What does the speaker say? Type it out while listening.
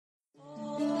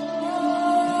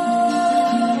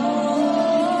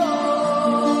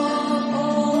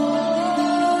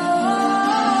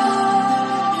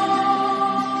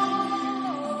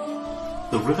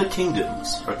River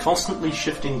kingdoms are a constantly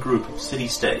shifting group of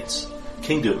city-states,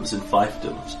 kingdoms and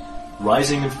fiefdoms,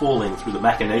 rising and falling through the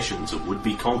machinations of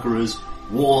would-be conquerors,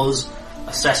 wars,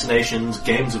 assassinations,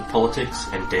 games of politics,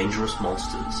 and dangerous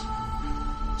monsters.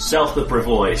 South of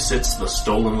Brevoy sits the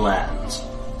Stolen Lands.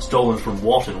 Stolen from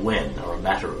what and when are a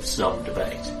matter of some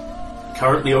debate.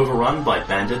 Currently overrun by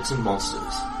bandits and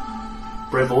monsters.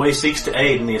 Brevoy seeks to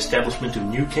aid in the establishment of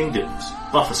new kingdoms,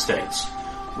 buffer states,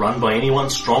 run by anyone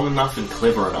strong enough and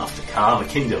clever enough to carve a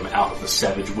kingdom out of the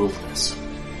savage wilderness.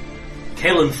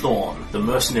 Caelan Thorne, the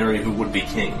mercenary who would be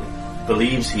king,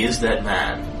 believes he is that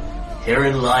man.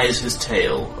 Herein lies his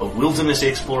tale of wilderness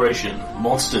exploration,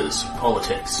 monsters,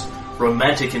 politics,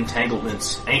 romantic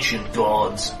entanglements, ancient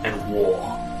gods, and war.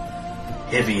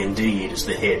 Heavy indeed is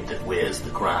the head that wears the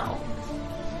crown.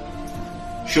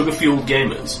 Sugar-Fueled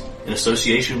Gamers, in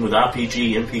association with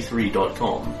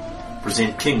RPGMP3.com,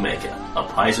 present Kingmaker, a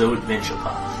Paizo adventure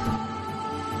path.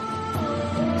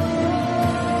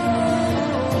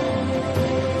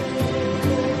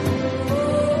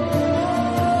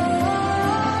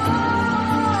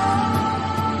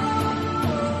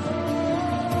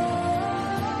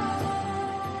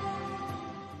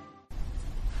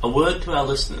 A word to our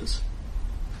listeners.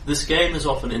 This game is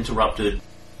often interrupted.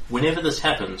 Whenever this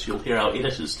happens, you'll hear our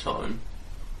editor's tone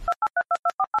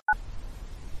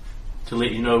to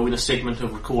let you know when a segment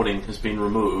of recording has been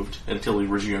removed until we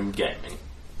resume gaming.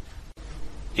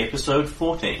 Episode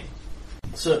 14.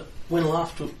 So, when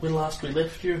last we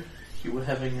left you, you were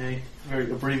having a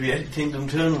very abbreviated kingdom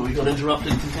turn where we got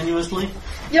interrupted continuously.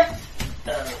 Yep.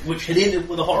 Which had ended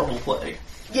with a horrible plague.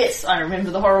 Yes, I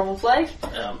remember the horrible plague.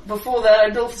 Before that I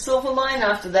built a silver mine,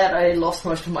 after that I lost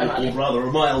most of my money. Or rather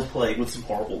a mild plague with some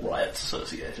horrible riots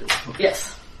associated.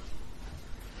 Yes.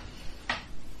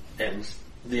 And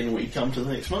then we come to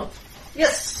the next month.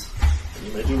 Yes. And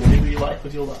you may do whatever you like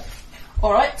with your life.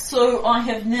 Alright, so I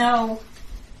have now...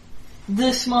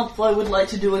 This month I would like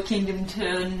to do a kingdom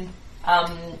turn,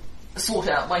 sort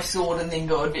out my sword and then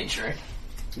go adventuring.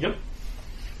 Yep.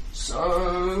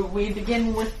 So we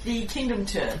begin with the kingdom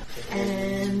turn,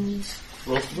 and...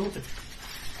 Roll stability.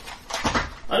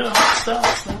 I know how to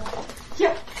start now.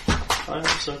 Yep. I am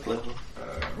so clever.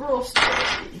 Roll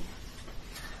stability.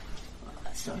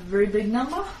 That's not a very big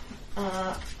number.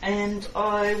 And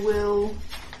I will,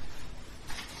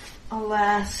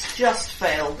 alas, just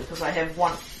fail because I have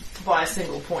by a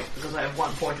single point, because I have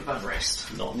 1 point of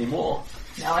unrest. Not anymore.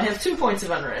 Now I have 2 points of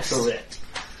unrest. Correct.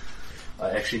 I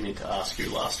actually meant to ask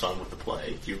you last time with the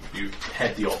plague. You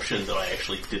had the option that I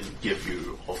actually didn't give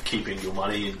you of keeping your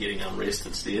money and getting unrest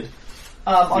instead.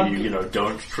 You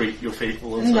don't treat your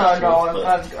people and such.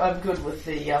 I'm good with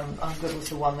the I'm good with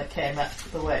the one that came out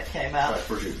the way it came out. I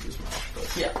presumed as much,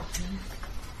 but yeah,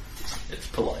 it's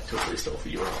polite to at least offer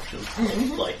you an option,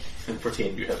 and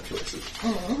pretend you have choices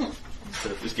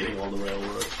instead of just getting on the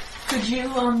railroad. Could you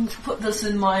put this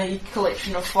in my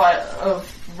collection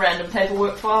of random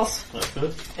paperwork files? I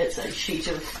could. It's a sheet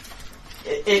of...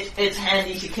 It's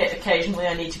handy to occasionally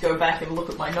I need to go back and look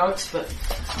at my notes, but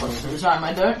most of the time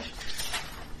I don't.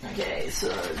 Okay, so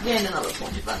again another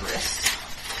point of unrest.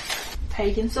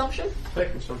 Pay consumption? Pay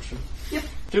consumption. Yep.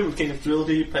 2 with King of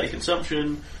Stability, pay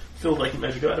consumption, fill vacant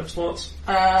magic item slots.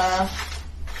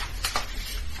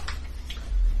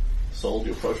 Sold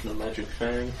your potion of magic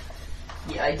fang.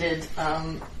 Yeah, I did.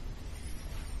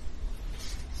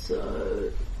 So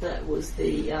that was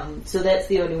the. So that's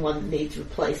the only one that needs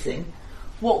replacing.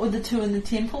 What were the 2 in the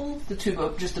temple? The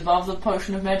 2 just above the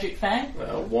potion of magic fang?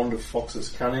 Wand of Fox's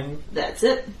Cunning. That's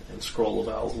it. And Scroll of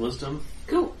Owl's Wisdom.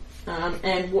 Cool.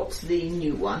 And what's the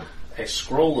new one? A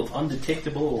Scroll of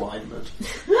Undetectable Alignment.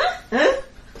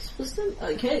 Wisdom?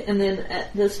 Okay, and then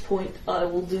at this point I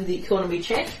will do the economy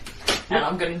check. And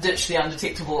I'm going to ditch the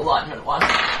undetectable alignment one.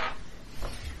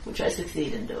 Which I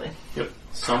succeed in doing. Yep.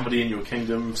 Somebody in your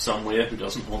kingdom somewhere who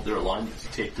doesn't want their alignment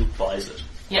detected buys it.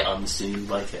 Yep. Unseen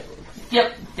by Cameron.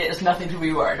 Yep. There's nothing to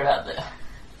be worried about there.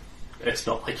 It's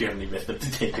not like your only method of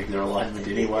detecting their alignment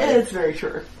anyway. It's very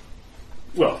true.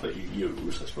 Well, that you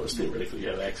use. I suppose theoretically you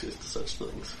have access to such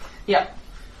things. Yep.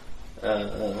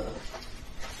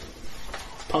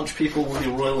 Punch people with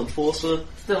your Royal Enforcer.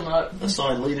 Still no.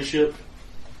 Assign leadership.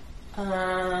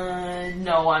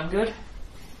 No, I'm good.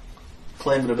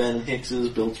 Claim and abandon hexes,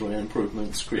 build terrain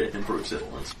improvements, create and improve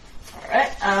settlements.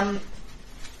 Alright,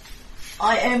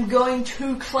 I am going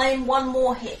to claim 1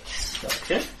 more hex.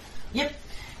 Okay. Yep.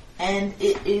 And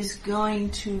it is going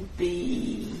to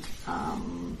be,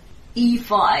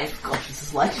 E5. Gosh, this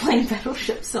is like playing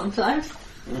Battleship sometimes.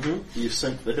 Mm-hmm. You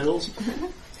sink the hills.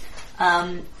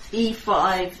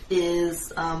 E5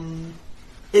 is,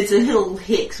 It's a hill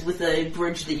hex with a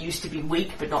bridge that used to be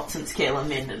weak, but not since Kayla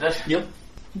mended it. Yep.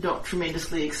 Not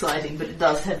tremendously exciting, but it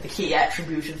does have the key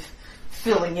attribute of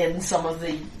filling in some of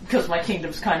the... Because my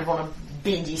kingdom's kind of on a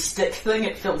bendy stick thing,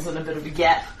 it fills in a bit of a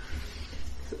gap.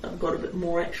 So I've got a bit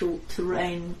more actual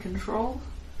terrain control.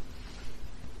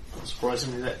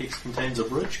 Surprisingly, that hex contains a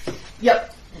bridge.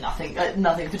 Yep.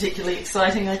 Nothing particularly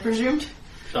exciting, I presumed.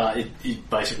 It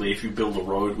basically, if you build a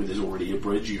road where there's already a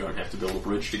bridge, you don't have to build a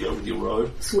bridge to go with your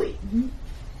road. Sweet. Mm-hmm.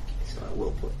 So I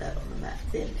will put that on the map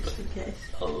then, just in case.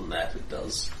 Other than that, it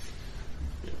does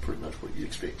pretty much what you'd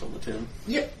expect on the tin.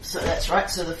 Yep, so that's right.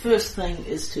 So the first thing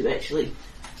is to actually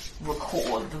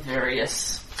record the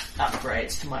various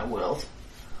upgrades to my world.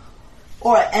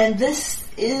 Alright, and this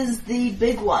is the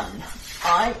big one.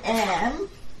 I am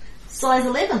size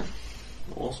 11.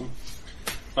 Awesome.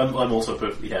 I'm also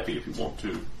perfectly happy if you want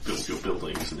to build your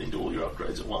buildings and then do all your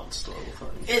upgrades at once, style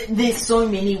of thing. There's so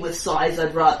many with size,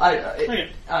 I'd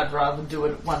rather do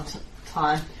it at one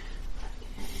time.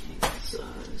 Okay, so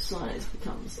size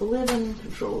becomes 11,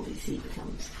 control DC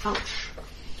becomes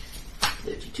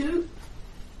 32.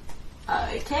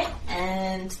 Okay,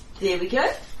 and there we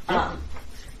go. Yep.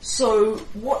 So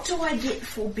what do I get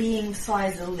for being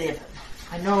size 11?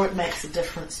 I know it makes a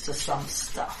difference to some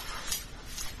stuff.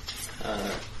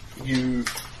 You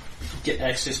get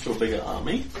access to a bigger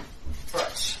army.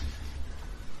 Right.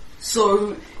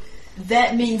 So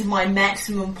that means my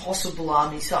maximum possible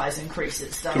army size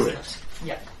increases, doesn't Correct. it?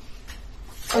 Yep.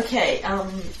 Okay,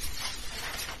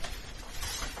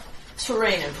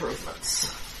 terrain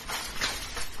improvements.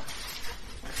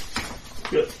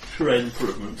 Yep. Terrain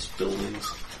improvements,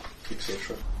 buildings,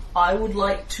 etc. I would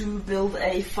like to build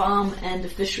a farm and a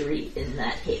fishery in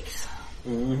that hex.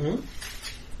 Mm-hmm.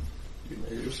 You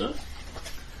may do so.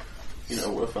 You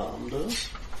know what a farm does?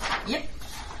 Yep.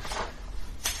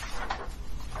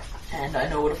 And I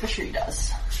know what a fishery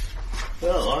does.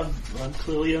 Well, I'm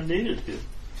clearly unneeded here.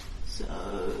 So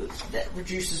that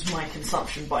reduces my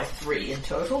consumption by 3 in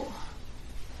total.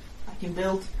 I can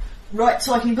build... Right,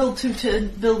 so I can build 2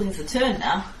 buildings a turn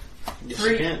now. Yes,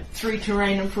 you can. 3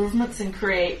 terrain improvements and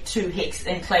create 2 hex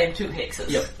and claim 2 hexes.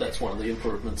 Yep, that's one of the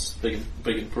improvements, big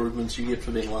improvements you get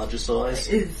for being larger size.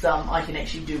 Is I can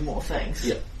actually do more things.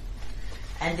 Yep.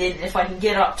 And then if I can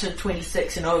get up to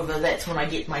 26 and over, that's when I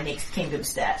get my next kingdom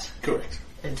stat. Correct.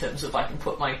 In terms of I can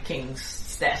put my king's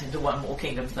stat into one more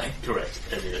kingdom thing. Correct.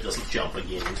 And then it doesn't jump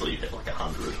again until you hit like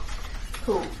 100.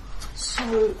 Cool.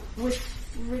 So with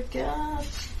regard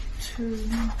to...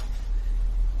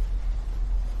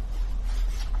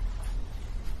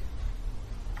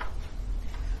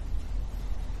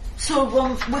 So,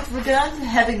 with regard to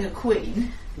having a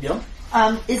queen, Yeah.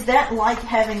 Is that like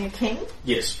having a king?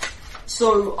 Yes.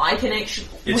 So I can actually...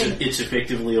 It's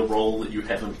effectively a role that you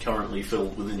haven't currently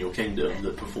filled within your kingdom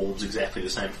that performs exactly the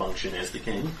same function as the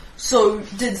king. So,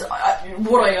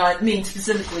 what I mean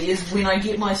specifically is when I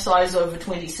get my size over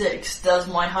 26, does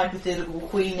my hypothetical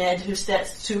queen add her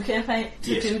stats to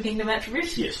two kingdom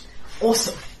attributes? Yes.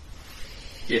 Awesome.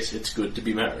 Yes, it's good to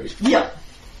be married. Yep.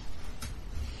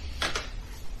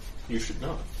 You should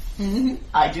know. Mm-hmm.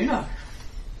 I do know.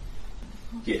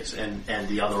 Yes, and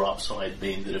the other upside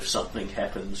being that if something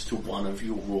happens to one of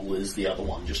your rulers, the other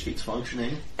one just keeps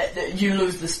functioning. You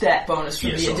lose the stat bonus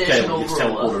from the so additional gets ruler.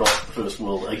 teleported off the first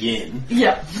world again.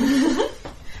 Yep.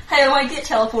 Hey, I might get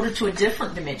teleported to a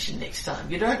different dimension next time.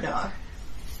 You don't know.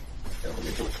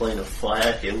 Elemental plane of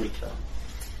fire, here we come.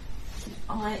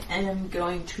 I am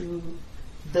going to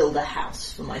build a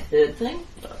house for my third thing.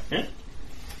 Okay.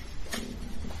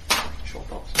 Short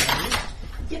box.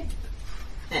 Yep.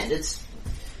 And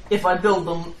if I build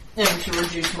them to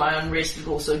reduce my unrest, it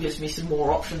also gives me some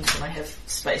more options and I have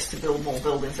space to build more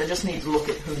buildings. I just need to look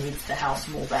at who needs the house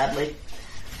more badly.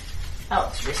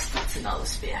 Alex Rest gets another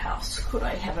spare house. Could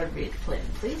I have a red plan,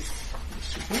 please?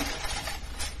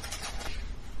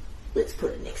 Let's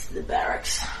put it next to the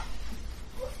barracks.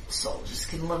 Soldiers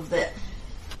can live there.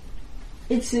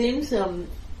 It seems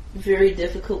very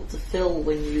difficult to fill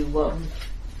when you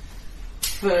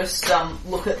first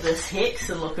look at this hex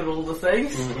and look at all the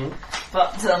things. Mm-hmm.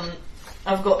 But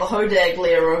I've got the Hodag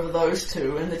layer over those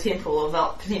two and the Temple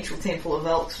of potential Temple of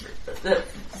Elks, the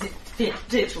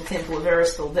potential Temple of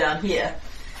Eristil down here.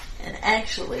 And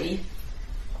actually,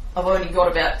 I've only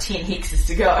got about 10 hexes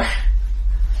to go.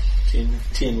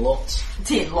 10 lots.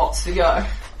 10 lots to go.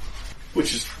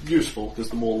 Which is useful, because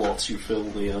the more lots you fill,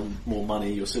 the more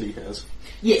money your city has.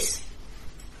 Yes.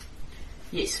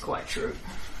 Yes, quite true.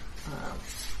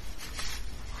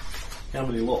 How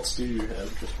many lots do you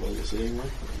have, just while you're sitting there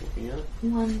looking at it?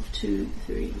 1, 2,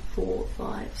 3, 4,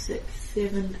 5, 6,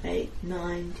 7, 8,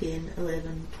 9, 10,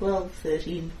 11, 12,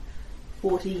 13,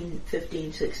 14,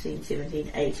 15, 16,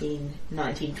 17, 18,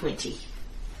 19, 20.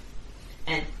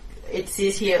 And it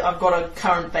says here I've got a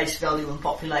current base value and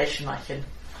population I can...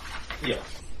 Yeah,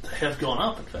 they have gone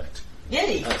up, in fact.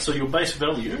 Yay! So your base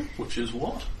value, which is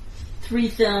what?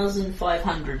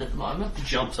 3,500 at the moment.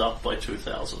 Jumps up by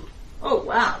 2,000. Oh,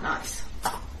 wow, nice.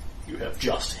 You have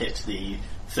just hit the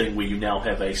thing where you now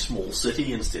have a small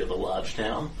city instead of a large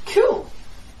town. Cool.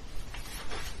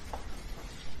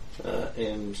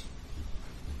 And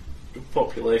the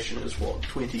population is what,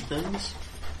 20 things?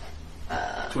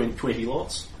 20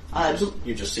 lots?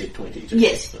 You just said 20.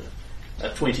 Yes. So,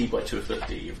 20 by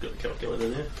 250, you've got the calculator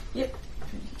there. Yep.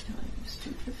 20 times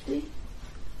 250.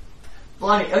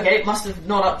 Blimey, okay, it must have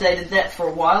not updated that for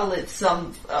a while. It's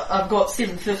I've got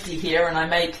 750 here, and I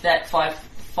make that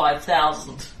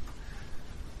 5,000.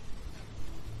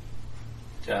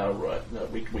 Right. No,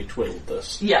 we twiddled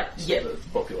this. Yeah, So yeah. the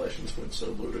populations went so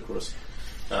ludicrous.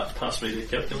 Pass me the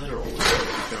calculator, or whatever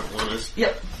the current one is.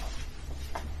 Yep.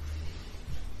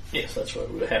 Yes, that's right.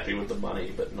 We were happy with the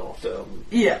money, but not.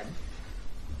 Yeah.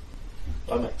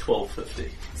 I make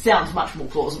 1250. Sounds much more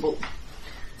plausible.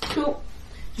 Cool.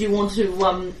 Do you want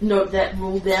to note that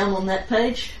rule down on that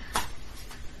page?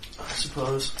 I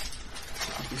suppose.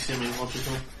 It would be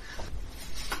semi-logical.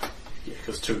 Yeah,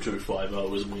 because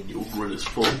 2250 is when your grid is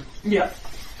full. Yeah.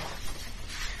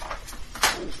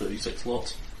 All 36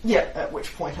 lots. Yeah, at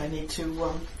which point I need to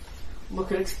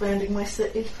look at expanding my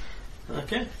city.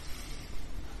 Okay.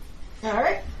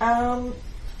 Alright, and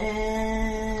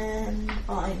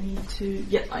I need to...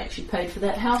 Yep, I actually paid for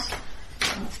that house.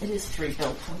 It is 3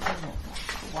 built points, isn't it?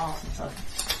 It's a while since I've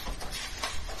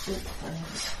built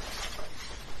things.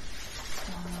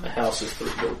 A house is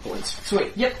 3 build points.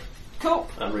 Sweet, yep, cool.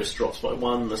 Unrest drops by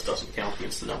 1. This doesn't count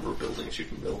against the number of buildings you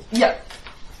can build. Yep.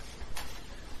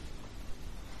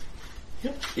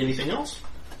 Yep. Anything else?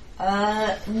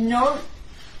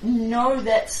 No,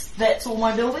 that's all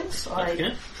my buildings. Okay.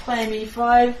 I claim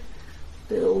E5,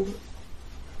 build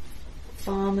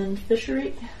farm and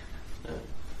fishery.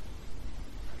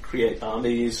 Create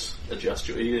armies, adjust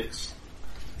your edicts,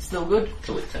 Still good.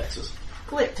 collect taxes.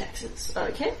 Collect taxes.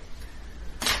 Okay.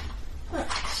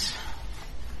 Right.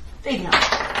 Feeding up.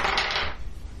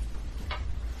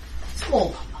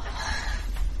 Small.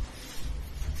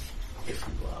 If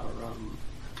you are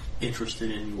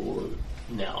interested in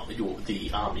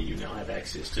the army you now have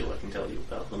access to, I can tell you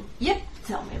about them. Yep.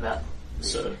 Tell me about.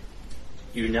 So,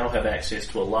 you now have access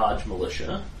to a large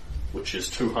militia, which is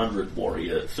 200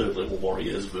 third level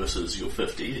warriors versus your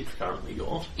 50 that you've currently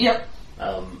got. Yep.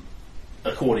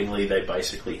 Accordingly, they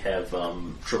basically have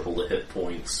triple the hit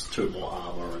points, 2 more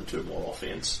armour and 2 more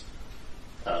offence.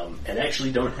 And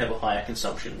actually don't have a higher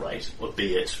consumption rate,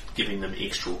 albeit giving them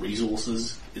extra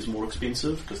resources is more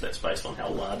expensive, because that's based on how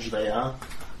large they are.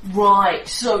 Right,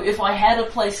 so if I had a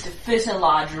place to fit a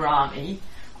larger army,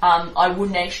 I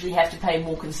wouldn't actually have to pay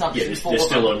more consumption for there's them.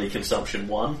 still only consumption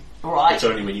 1. Right. It's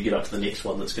only when you get up to the next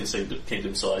one that's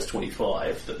kingdom size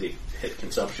 25 that they hit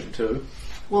consumption 2.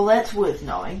 Well, that's worth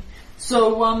knowing.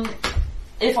 So,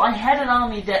 if I had an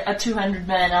army, a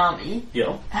 200-man army,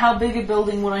 Yeah. how big a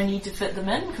building would I need to fit them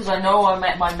in? Because I know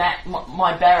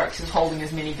my barracks is holding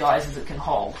as many guys as it can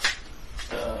hold.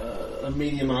 A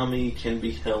medium army can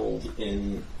be held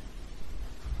in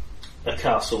a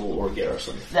castle or a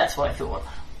garrison. That's what I thought.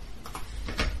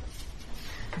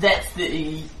 That's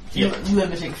the Yep.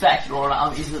 limiting factor on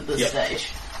armies at this Yep. stage.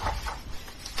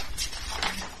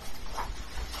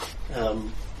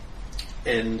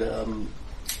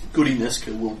 Goody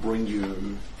Niska will bring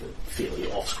you a fairly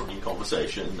off-screen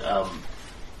conversation.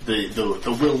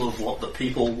 The will of what the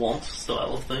people want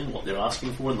style of thing, what they're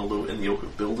asking for in the ilk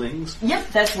of buildings.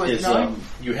 Yep, that's worth Is knowing.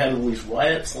 you had all these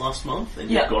riots last month, and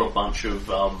Yep. you've got a bunch of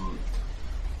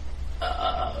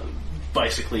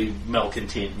basically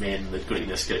malcontent men that Goody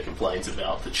Niska complains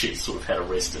about that she's sort of had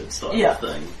arrested style Yeah. of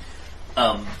thing.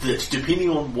 That depending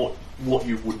on what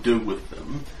you would do with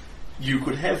them, you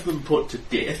could have them put to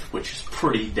death, which is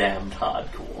pretty damned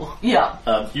hardcore. Yeah,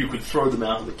 You could throw them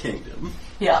out of the kingdom.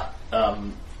 yeah,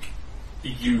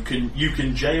 You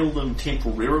can jail them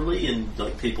temporarily in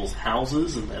like people's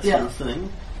houses and that sort of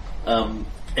thing,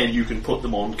 and you can put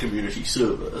them on community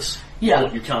service. Yeah.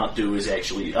 What you can't do is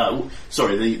actually,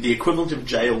 the equivalent of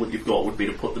jail that you've got would be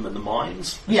to put them in the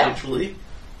mines, essentially,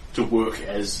 to work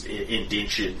as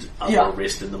indentured under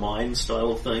arrest in the mines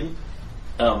style of thing.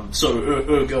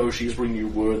 Ergo, she's bringing you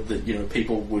word that,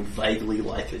 people would vaguely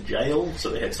like a jail, so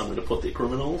they had somewhere to put their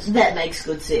criminals. That makes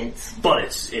good sense.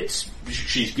 But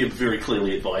she's very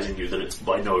clearly advising you that it's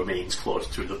by no means close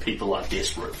to the people are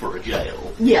desperate for a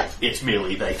jail. Yeah. It's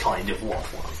merely they kind of want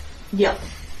one. Yeah.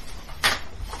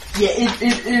 Yeah,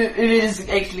 it is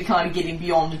actually kind of getting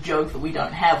beyond the joke that we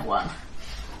don't have one.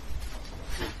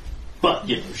 But,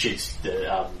 she's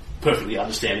perfectly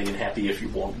understanding and happy if you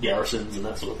want garrisons and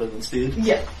that sort of thing instead.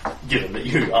 Yeah. Given that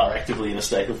you are actively in a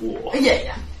state of war.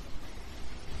 Yeah.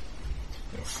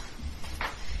 Yes.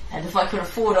 And if I could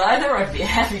afford either, I'd be a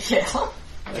happy cattle.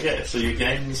 Okay, so you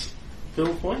gains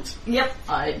build points? Yep,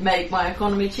 I make my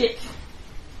economy check.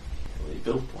 How many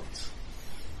build points?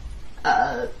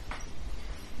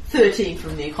 13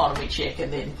 from the economy check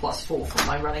and then plus 4 from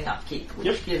my running upkeep,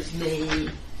 which gives me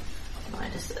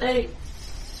 -8.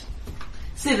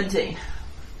 17.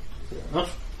 Fair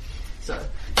enough. So,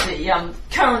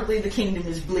 currently the kingdom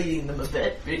is bleeding them a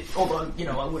bit, although,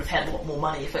 I would have had a lot more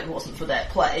money if it wasn't for that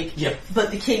plague. Yep.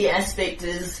 But the key aspect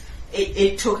is,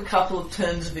 it took a couple of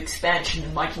turns of expansion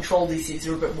and my control DCs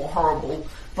are a bit more horrible,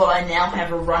 but I now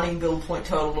have a running build point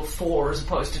total of 4 as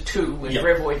opposed to 2 when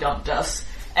Revoy dumped us.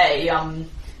 And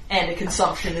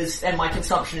my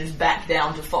consumption is back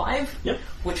down to 5,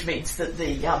 which means that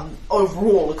the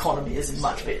overall economy is in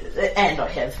much better, and I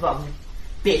have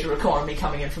better economy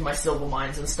coming in from my silver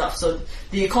mines and stuff. So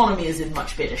the economy is in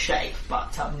much better shape,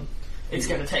 but it's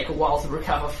going to take a while to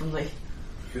recover from the.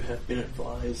 You have been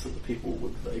advised that the people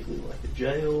would vaguely like a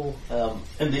jail,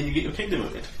 and then you get your kingdom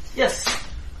event. Yes.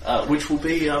 Which will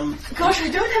be. Gosh, I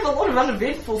don't have a lot of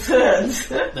uneventful turns.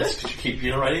 That's because you keep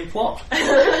generating plot.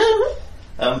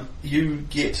 You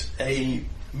get a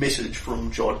message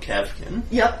from Jod Kavkin,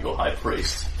 your high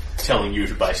priest, telling you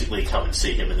to basically come and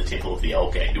see him in the Temple of the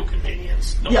Archangel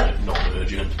convenience,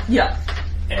 non-urgent. Yeah.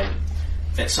 And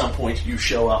at some point you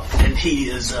show up, and he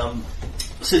is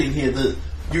sitting here.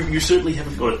 You certainly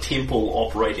haven't got a temple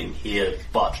operating here,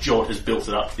 but Jod has built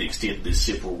it up to the extent that there's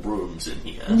several rooms in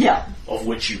here. Yeah. Of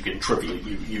which you can tribute.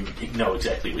 You know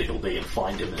exactly where he'll be and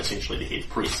find him in essentially the head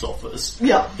priest's office.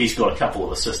 Yeah. He's got a couple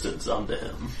of assistants under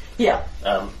him. Yeah.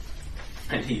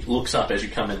 And he looks up as you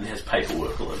come in and has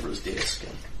paperwork all over his desk.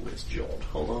 And where's Jod?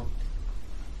 Hold on.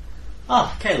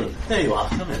 Ah, Caleb, there you are.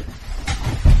 Come in.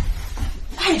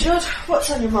 Hey, Jod, what's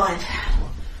on your mind?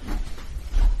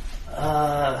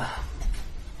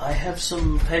 I have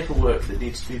some paperwork that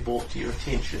needs to be brought to your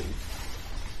attention.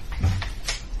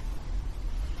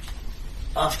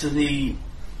 After the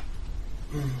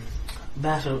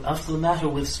matter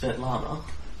with Svetlana,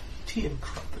 tea and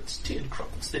crumpets,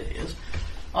 there he is.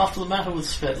 After the matter with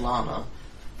Svetlana,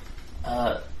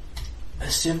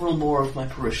 several more of my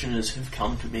parishioners have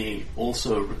come to me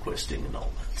also requesting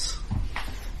annulments.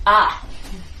 Ah!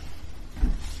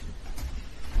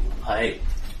 I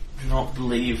do not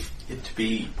believe it to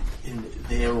be in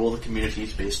their or the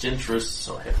community's best interests,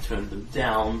 so I have turned them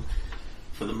down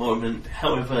for the moment.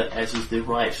 However, as is their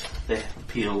right, they have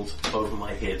appealed over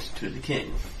my head to the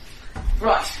king.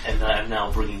 Right. And I am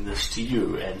now bringing this to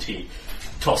you, and he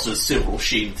tosses several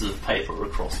sheets of paper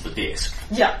across the desk.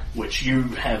 Yeah. Which you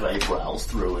have a browse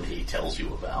through, and he tells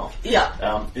you about.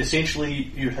 Yeah.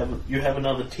 Essentially, you have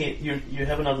another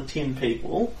 10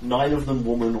 people, 9 of them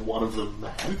woman, 1 of them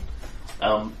man.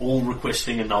 All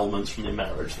requesting annulments from their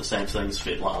marriage, the same thing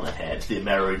Svetlana had. Their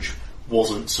marriage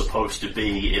wasn't supposed to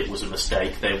be, it was a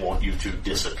mistake, they want you to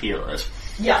disappear it.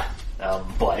 Yeah.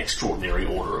 By extraordinary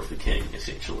order of the king,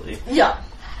 essentially. Yeah.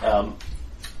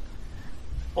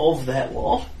 Of that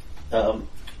lot,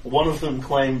 one of them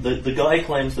claimed that the guy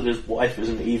claims that his wife is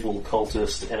an evil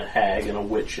cultist and a hag and a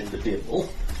witch and the devil,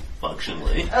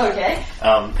 functionally. Okay.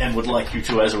 And would like you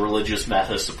to, as a religious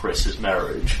matter, suppress his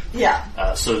marriage.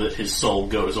 Yeah. So that his soul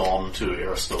goes on to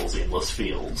Aristotle's endless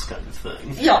fields, kind of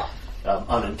thing. Yeah.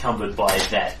 Unencumbered by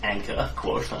that anchor,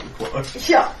 quote unquote.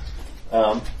 Yeah.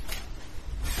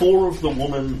 4 of the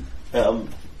women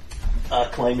are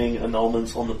claiming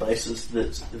annulments on the basis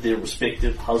that their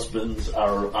respective husbands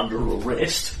are under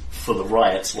arrest for the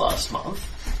riots last month.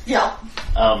 Yeah.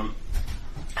 And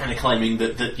are claiming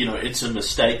that it's a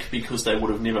mistake because they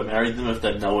would have never married them if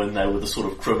they'd known they were the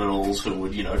sort of criminals who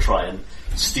would, try and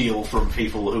steal from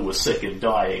people who were sick and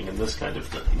dying and this kind of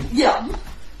thing. Yeah.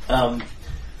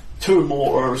 2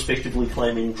 more are respectively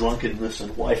claiming drunkenness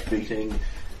and wife beating,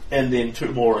 and then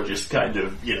 2 more are just kind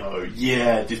of,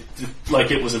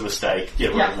 like it was a mistake,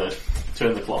 get rid of it,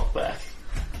 turn the clock back.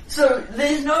 So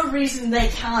there's no reason they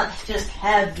can't just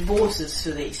have divorces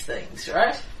for these things,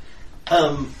 right?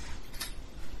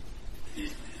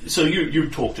 So you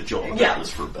talked to Jod about this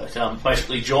for a bit.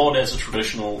 Basically, Jod, as a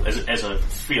traditional, as a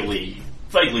fairly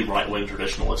vaguely right-wing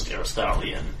traditionalist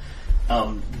Aristotelian,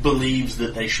 believes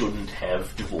that they shouldn't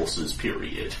have divorces,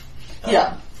 period.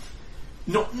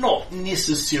 Not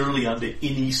necessarily under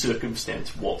any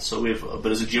circumstance whatsoever,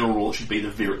 but as a general rule, it should be the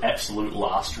very absolute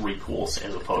last recourse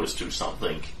as opposed to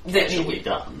something actually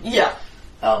done. Yeah.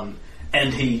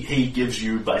 And he gives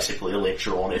you basically a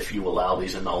lecture on if you allow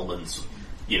these annulments,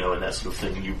 and that sort of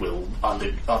thing, you will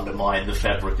undermine the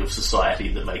fabric of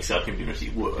society that makes our community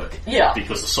work. Yeah.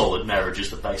 Because a solid marriage is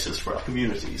the basis for our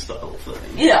community style of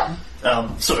thing. Yeah.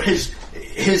 So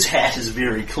his hat is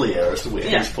very clear as to where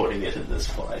he's putting it in this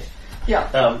fight.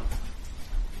 Yeah.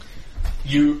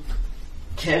 You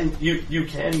can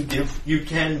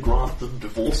grant them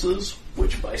divorces,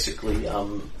 which basically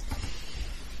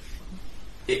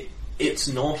it's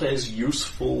not as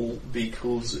useful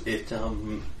because it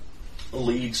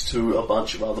leads to a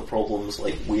bunch of other problems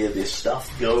like where their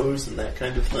stuff goes and that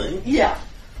kind of thing. Yeah.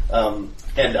 And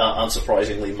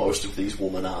unsurprisingly, most of these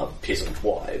women are peasant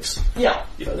wives. Yeah.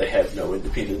 They have no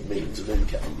independent means of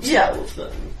income style of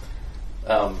thing.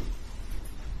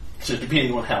 So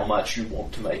depending on how much you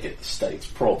want to make it the state's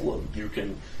problem, you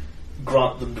can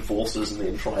grant them divorces and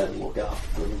then try and look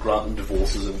after them, grant them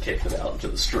divorces and kick them out into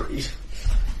the street.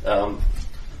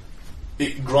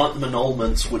 Grant them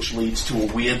annulments, which leads to a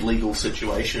weird legal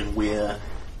situation where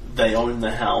they own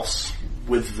the house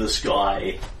with this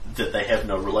guy that they have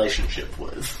no relationship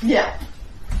with. Yeah.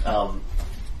 But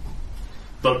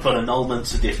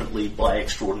annulments are definitely by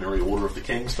extraordinary order of the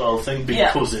king style thing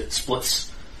because it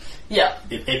splits. Yeah.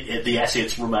 The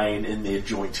assets remain in their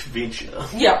joint venture.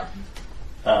 Yeah.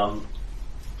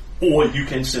 Or you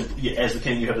can simply, as the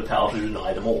king, you have the power to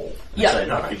deny them all. And say,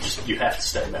 no, you have to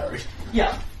stay married.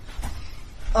 Yeah.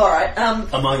 Alright,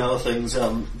 among other things,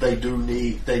 they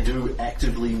do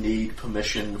actively need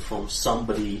permission from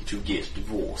somebody to get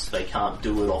divorced. They can't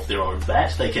do it off their own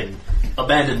bat. They can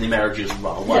abandon their marriages and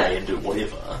run away and do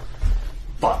whatever.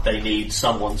 But they need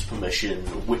someone's permission,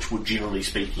 which would generally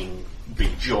speaking be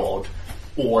Jod,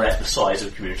 or at the size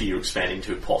of community you're expanding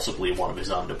to, possibly one of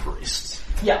his under-priests.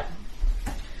 Yeah.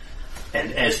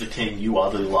 And as the king, you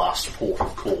are the last port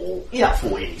of call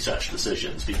for any such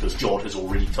decisions, because Jod has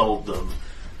already told them,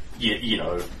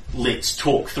 let's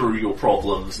talk through your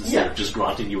problems instead of just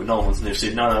granting you annulments, and they've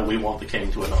said, no, we want the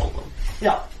king to annul them.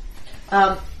 Yeah.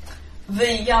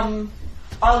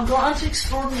 I'll grant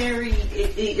extraordinary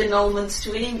annulments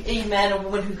to any man or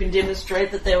woman who can demonstrate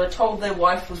that they were told their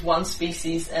wife was one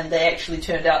species and they actually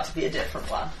turned out to be a different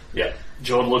one. Yeah.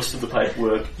 John looks through the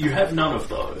paperwork. You have none of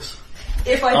those.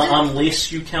 If I did,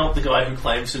 unless you count the guy who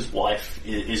claims his wife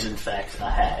is in fact a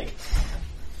hag.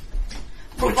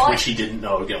 Which he didn't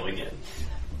know going in.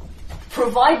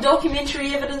 Provide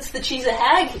documentary evidence that she's a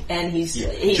hag, and he's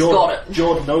got it.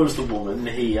 Jord knows the woman.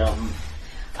 He,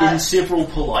 in several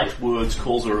polite words,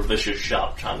 calls her a vicious,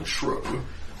 sharp-tongued shrew.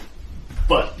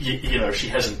 But, she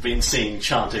hasn't been seen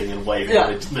chanting and waving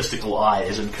with mystical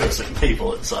eyes and cursing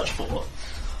people and such forth.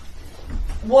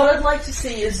 What I'd like to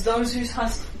see is those whose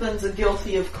husbands are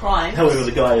guilty of crimes. However,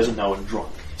 the guy isn't known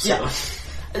drunk. So. Yeah.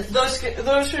 Those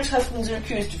whose husbands are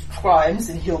accused of crimes,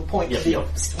 and he'll point to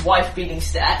the wife-beating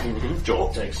stat. Mm-hmm.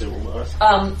 Joel takes it almost.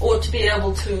 Or to be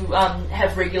able to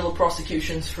have regular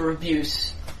prosecutions for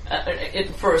abuse,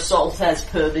 for assault as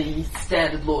per the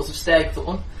standard laws of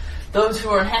Stagthorn. Those who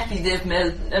are unhappy they've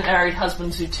married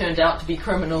husbands who turned out to be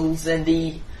criminals, and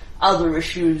the other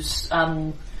issues,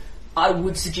 I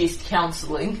would suggest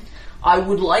counselling. I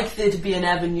would like there to be an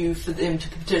avenue for them to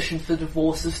petition for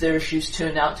divorce if their issues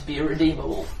turn out to be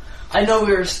irredeemable. I know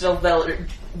Aristotle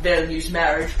values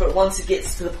marriage, but once it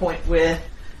gets to the point where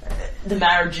the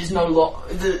marriage is no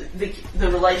longer, the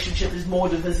relationship is more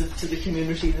divisive to the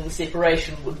community than the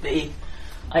separation would be,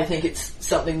 I think it's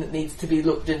something that needs to be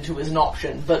looked into as an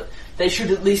option. But they should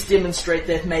at least demonstrate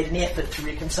they've made an effort to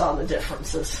reconcile the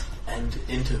differences. And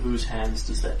into whose hands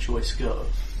does that choice go?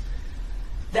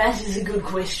 That is a good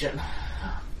question.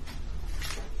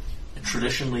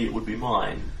 Traditionally it would be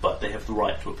mine, but they have the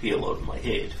right to appeal over my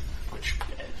head, which,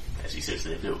 as he says,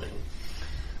 they're doing.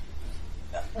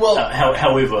 Well,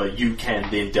 however, you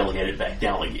can then delegate it back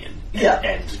down again.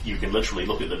 And you can literally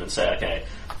look at them and say, okay,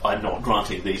 I'm not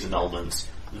granting these annulments.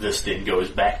 This then goes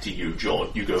back to you,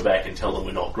 Jod. You go back and tell them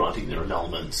we're not granting their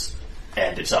annulments,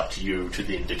 and it's up to you to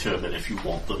then determine if you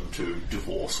want them to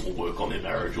divorce or work on their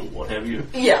marriage or what have you.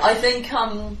 Yeah, I think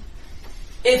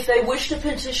if they wish to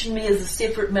petition me as a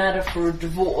separate matter for a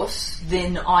divorce,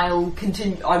 then I'm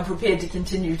prepared to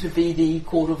continue to be the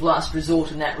court of last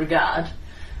resort in that regard.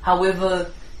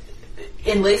 However,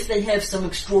 unless they have some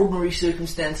extraordinary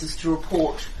circumstances to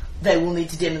report, they will need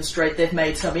to demonstrate they've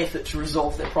made some effort to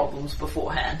resolve their problems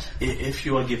beforehand. If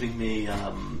you are giving me,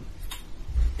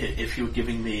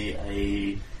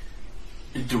 a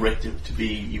directive to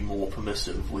be more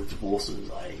permissive with divorces,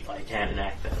 I can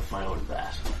enact that of my own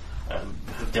bat.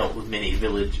 Have dealt with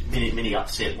many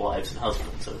upset wives and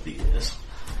husbands over the years.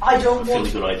 I don't a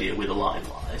fairly good idea where the line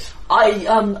lies.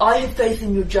 I have faith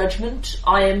in your judgment.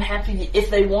 I am happy if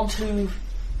they want to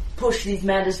push these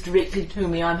matters directly to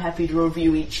me. I'm happy to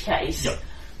review each case. Yep.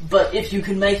 But if you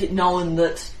can make it known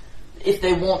that if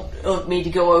they want me to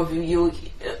go over your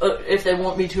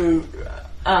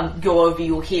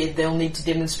head, they'll need to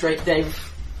demonstrate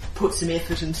they've put some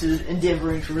effort into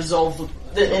endeavouring to resolve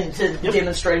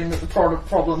demonstrating that the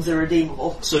problems are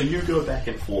redeemable. So you go back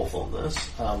and forth on this.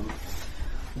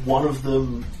 One of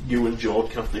them, you and Jod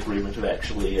come to the agreement of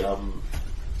actually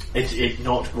it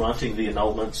not granting the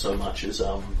annulment so much as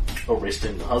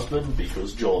arresting the husband,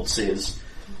 because Jod says,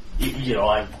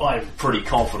 I'm pretty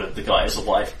confident the guy is a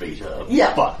wife beater,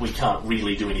 but we can't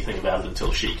really do anything about it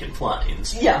until she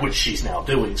complains, which she's now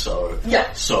doing so.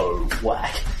 So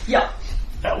whack.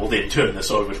 We'll then turn this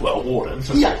over to our warden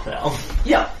to sort out.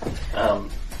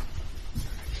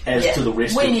 As to the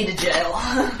rest, we need a jail.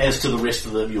 As to the rest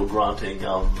of them, you're granting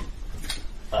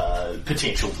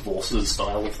potential divorces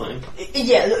style of thing.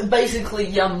 Yeah,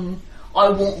 basically, I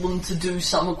want them to do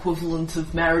some equivalent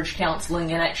of marriage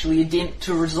counselling and actually attempt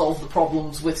to resolve the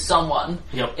problems with someone.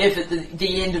 If at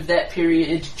the end of that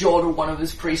period, Jod or one of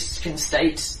his priests can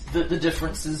state that the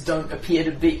differences don't appear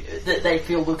to be, that they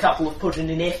feel the couple have put in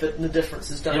an effort and the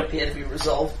differences don't appear to be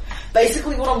resolved.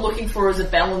 Basically what I'm looking for is a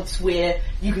balance where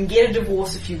you can get a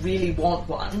divorce if you really want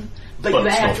one, but you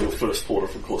it's have not to, your first port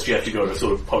of course. You have to go to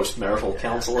sort of post-marital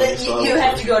counselling. You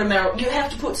have to go to you have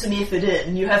to put some effort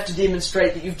in. You have to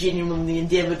demonstrate that you've genuinely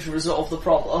endeavoured to resolve the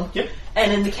problem.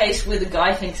 And in the case where the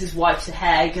guy thinks his wife's a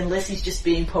hag, unless he's just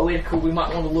being poetical, we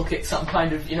might want to look at some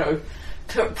kind of,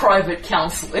 private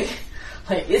counselling.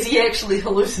 Like, is he actually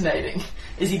hallucinating?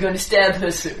 Is he going to stab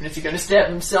her soon? Is he going to stab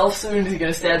himself soon? Is he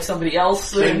going to stab somebody else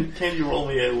soon? Can you roll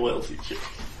me a loyalty check?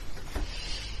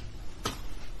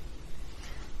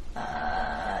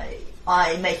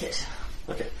 I make it.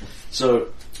 Okay. So,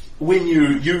 when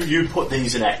you put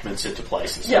these enactments into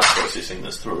place and start processing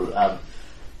this through,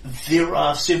 there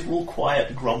are several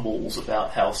quiet grumbles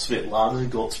about how Svetlana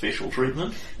got special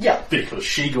treatment. Because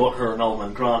she got her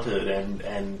annulment granted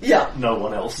and no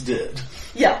one else did.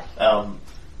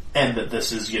 And that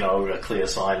this is, a clear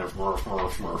sign of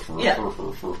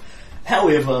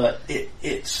However,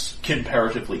 it's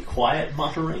comparatively quiet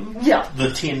muttering.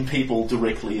 The 10 people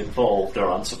directly involved are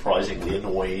unsurprisingly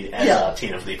annoyed, as are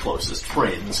 10 of their closest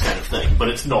friends, kind of thing. But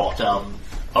it's not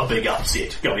a big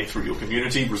upset going through your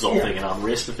community, resulting in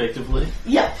unrest, effectively.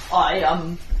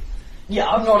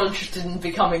 I'm not interested in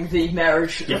becoming the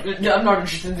marriage. I'm not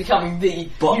interested in becoming the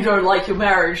you don't like your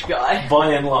marriage guy.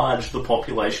 By and large, the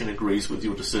population agrees with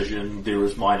your decision. There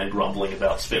is minor grumbling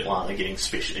about Svetlana getting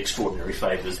extraordinary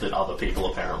favours that other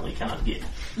people apparently can't get.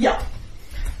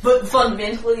 But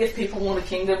fundamentally, if people want a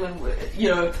kingdom,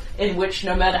 in which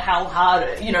no matter how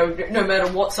hard, no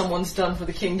matter what someone's done for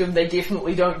the kingdom, they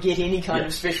definitely don't get any kind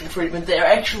of special treatment. They're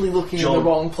actually looking in the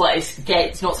wrong place.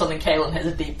 It's not something Kaelin has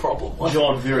a deep problem with.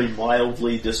 John very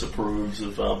mildly disapproves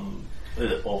of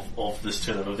this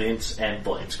turn of events and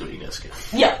blames Goody Niska.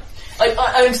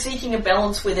 I'm seeking a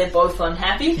balance where they're both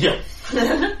unhappy.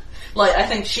 Like, I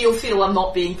think she'll feel I'm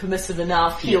not being permissive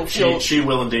enough. She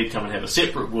will indeed come and have a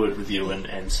separate word with you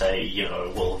and say,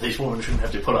 well, these women shouldn't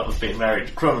have to put up with being married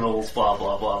to criminals, blah,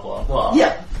 blah, blah, blah, blah.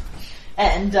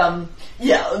 And, I'm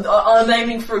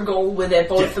aiming for a goal where they're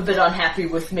both a bit unhappy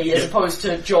with me, as opposed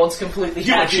to Jod's completely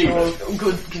happy or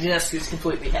Goodness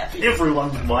completely happy.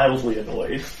 Everyone's mildly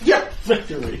annoyed.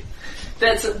 Victory.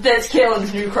 That's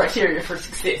Kaelin's new criteria for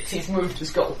success. He's moved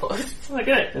his goalposts.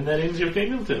 Okay, and that ends your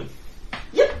kingdom turn.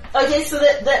 Okay, so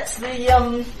that's the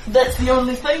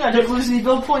only thing. I don't lose any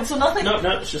build points or nothing? No,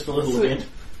 it's just a little event.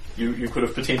 You could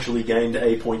have potentially gained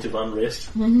a point of unrest.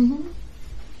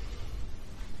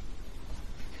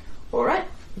 Alright,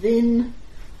 then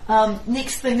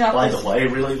next thing up By the way,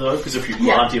 really though, because if you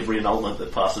grant every annulment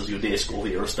that passes your desk, all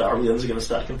the Aristarians are going to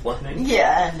start complaining.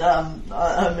 And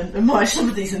I'm in my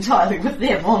sympathies entirely with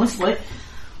them, honestly.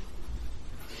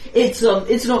 It's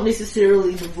not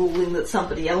necessarily the ruling that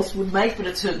somebody else would make, but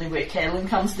it's certainly where Kaelin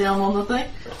comes down on the thing.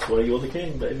 That's why you're the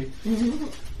king, baby.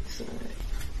 So,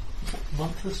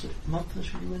 month is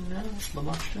you in now?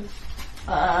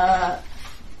 Lamashta?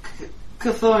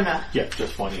 Cathona.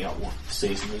 Just finding out what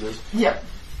season it is.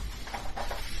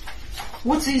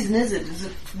 What season is it? Is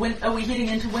it are we heading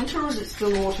into winter or is it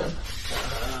still autumn?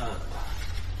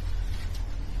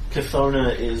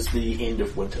 Chthona is the end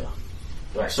of winter.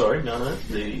 Right. Sorry, no,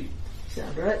 the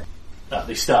Sound right?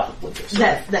 the start of winter.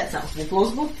 Sorry. That sounds more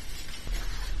plausible.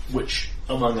 Which,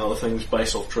 among other things,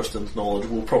 based off Tristan's knowledge,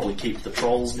 will probably keep the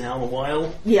trolls down a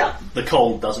while. Yeah. The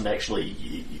cold doesn't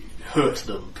actually hurt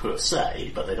them per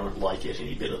se, but they don't like it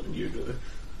any better than you do.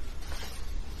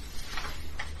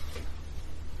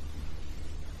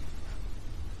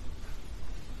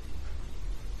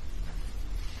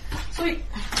 Sweet.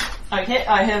 Okay,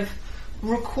 I have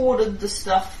recorded the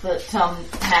stuff that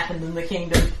happened in the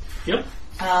kingdom. Yep.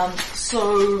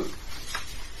 So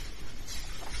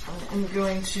I'm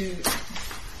going to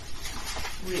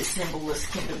reassemble this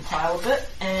kingdom pile a bit,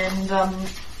 and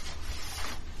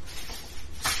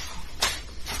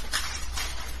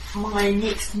my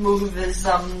next move is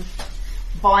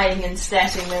buying and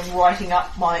statting and writing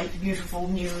up my beautiful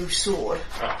new sword.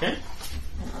 Okay.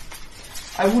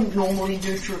 I wouldn't normally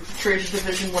do treasure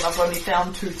division when I've only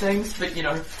found 2 things, but you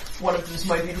know, one of them is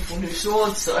my beautiful new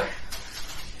sword, so...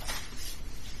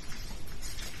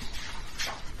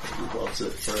 He loves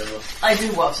it forever. I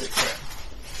do love it forever.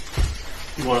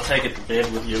 You want to take it to bed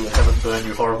with you and have it burn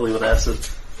you horribly with acid?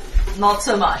 Not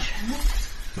so much.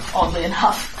 Oddly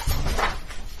enough.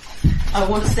 I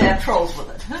want to stab trolls with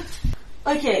it.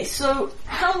 Okay, so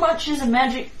how much is a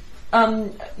magic...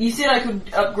 you said I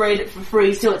could upgrade it for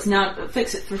free, so it's now...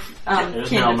 fix it for... it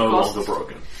is now no longer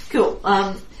broken. Cool.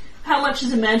 How much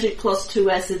is a magic plus 2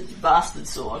 acid bastard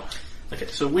sword? Okay,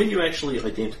 so when you actually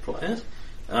identify it,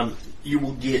 you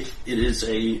will get... It is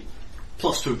a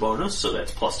plus 2 bonus, so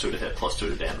that's plus 2 to hit, plus 2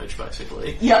 to damage,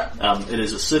 basically. Yep. It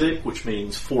is acidic, which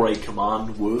means for a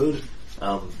command word...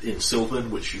 in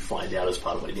Sylvan, which you find out as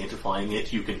part of identifying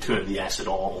it, you can turn the acid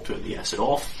on or turn the acid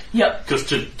off. Yep. Because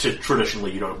to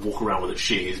traditionally you don't walk around with it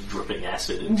sheath dripping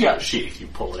acid into a sheath, you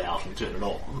pull it out and turn it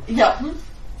on. Yep.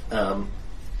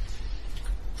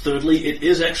 Thirdly, it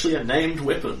is actually a named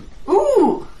weapon.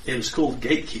 Ooh! It is called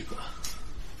Gatekeeper.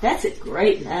 That's a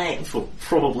great name. For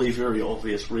probably very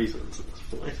obvious reasons at this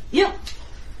point. Yep.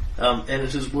 And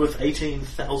it is worth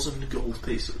 18,000 gold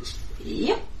pieces.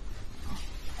 Yep.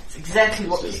 Exactly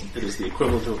what... It is the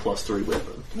equivalent of a plus 3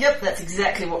 weapon. Yep, that's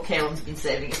exactly what Kaelin's been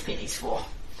saving his pennies for.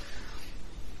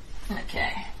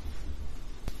 Okay.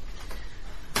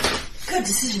 Good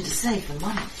decision to save the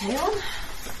money, Kaelin.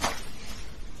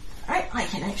 Alright, I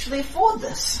can actually afford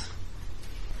this.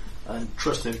 And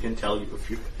Tristan can tell you, if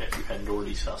you hadn't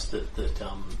already sussed it, that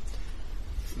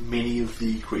many of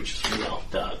the creatures from the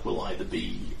Outdark will either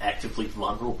be actively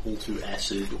vulnerable to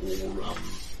acid or...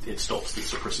 it stops that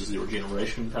suppresses their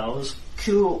regeneration powers.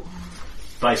 Cool.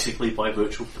 Basically by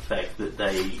virtue of the fact that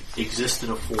they exist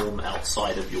in a form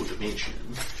outside of your dimension,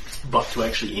 but to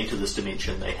actually enter this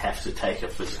dimension they have to take a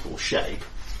physical shape,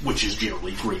 which is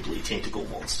generally Greedly Tentacle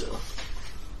Monster.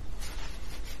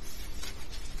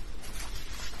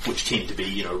 Which tend to be,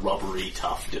 you know, rubbery,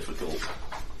 tough, difficult,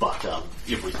 but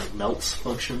everything melts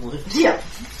functionally. Yeah.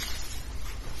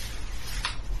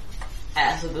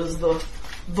 Acid is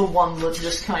the one that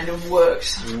just kind of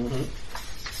works. Mm-hmm.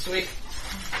 Sweet.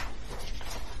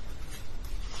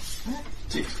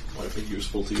 It might be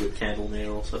useful to get candle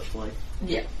there or such like.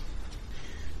 Yeah.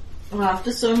 Well,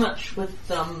 after so much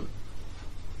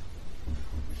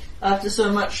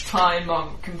time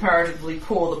comparatively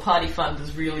poor, the party fund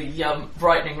is really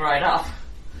brightening right up.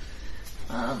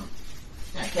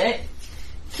 Okay.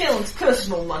 Kaelin's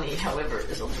personal money, however,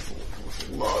 is a little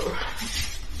low.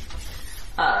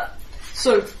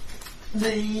 So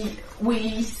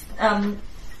we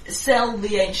sell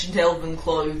the ancient elven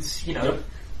clothes, you know, yep.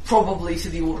 Probably to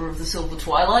the Order of the Silver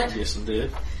Twilight. Yes,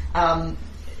 indeed.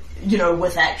 You know,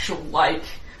 with actual, like,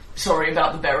 sorry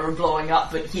about the barrow blowing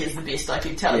up, but here's the best I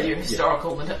can tell you,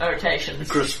 historical notations.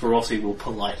 Christopher Rossi will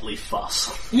politely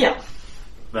fuss. Yeah.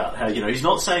 About how, you know, he's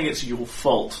not saying it's your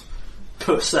fault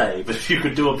per se, but if you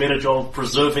could do a better job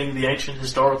preserving the ancient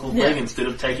historical thing instead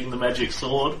of taking the magic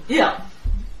sword. Yeah.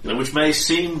 You know, which may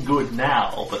seem good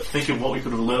now, but think of what we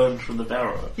could have learned from the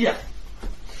barrow. Yeah.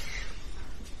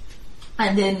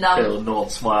 And then... Kaelin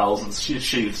nods, smiles, and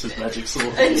sheathes his magic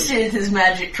sword. And sheathes his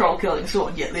magic troll-killing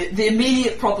sword, yeah. The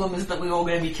immediate problem is that we're all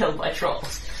going to be killed by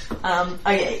trolls.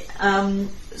 Okay,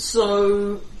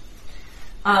 so...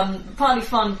 the party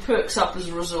fund perks up as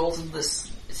a result of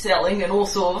this selling, and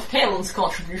also of Kaelin's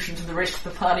contribution to the rest of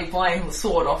the party buying the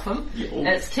sword off him. And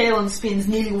it's Kaelin spends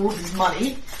nearly all of his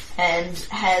money, and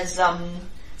has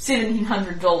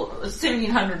 1,700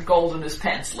 gold in his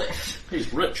pants left.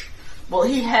 He's rich. Well,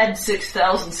 he had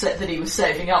 6,000 set that he was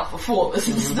saving up before this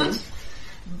incident.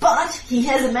 But he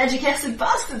has a magic acid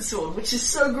bastard sword, which is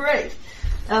so great.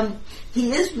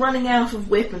 He is running out of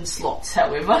weapon slots,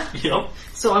 however. Yep.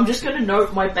 So I'm just going to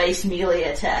note my base melee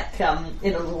attack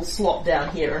in a little slot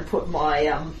down here and put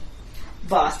my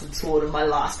bastard sword in my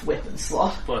last weapon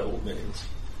slot. By all means.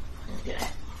 Okay.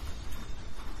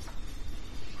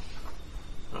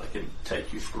 I can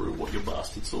take you through what your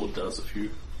bastard sword does if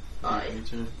you need me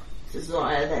to.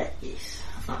 Desire that, yes.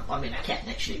 I mean, I can't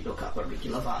actually look up a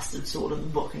regular bastard sword in the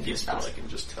book and Yes, just but I can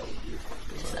just tell you,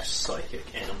 because I'm psychic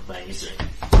and amazing.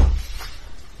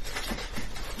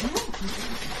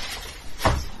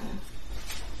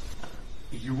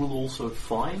 You will also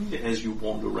find, as you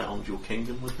wander around your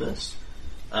kingdom with this,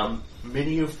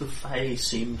 many of the Fae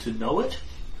seem to know it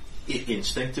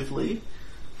instinctively.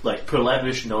 Like,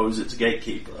 Perlavish knows it's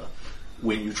Gatekeeper.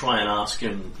 When you try and ask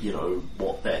him, you know,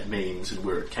 what that means and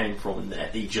where it came from and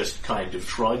that, he just kind of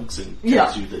shrugs and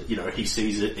tells you that, you know, he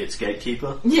sees it, it's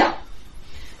Gatekeeper. Yeah.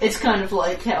 It's kind of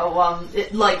like how,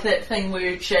 like that thing where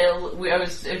I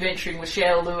was adventuring with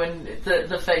Shailu and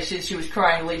the face said she was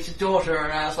crying leaves her daughter,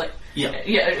 and I was like, and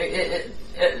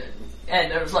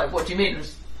I was like, what do you mean? It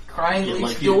was crying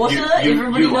leaves daughter?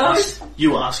 Everybody knows?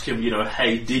 You ask him, you know,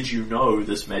 hey, did you know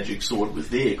this magic sword was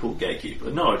there called Gatekeeper?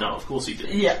 No, of course he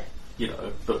didn't. Yeah. You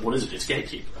know, but what is it? It's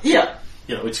Gatekeeper. Yeah.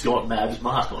 You know, it's got Mab's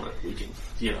mark on it. We can,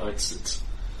 you know, it's...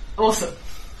 Awesome.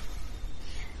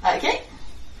 Okay.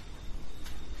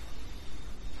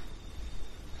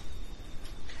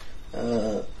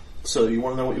 So you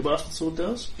want to know what your bastard sword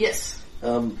does? Yes.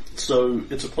 So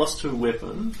it's a +2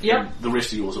 weapon. Yep. The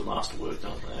rest of yours are masterwork,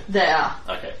 don't they? They are.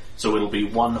 Okay. So it'll be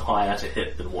 1 higher to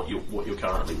hit than what you're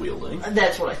currently wielding.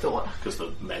 That's what I thought. Because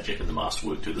the magic and the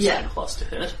masterwork do the same plus to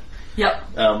hit.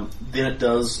 Yep. Then it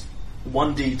does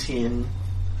 1d10.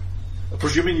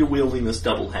 Presuming you're wielding this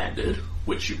double-handed,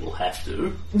 which you will have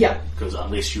to. Yep. Because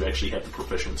unless you actually have the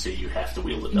proficiency, you have to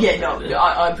wield it double-handed. Yeah, no,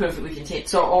 I'm perfectly content.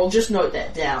 So I'll just note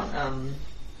that down.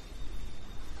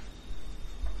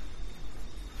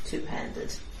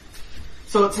 Two-handed.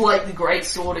 So it's like the great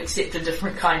sword, except a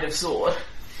different kind of sword.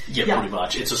 Yeah, pretty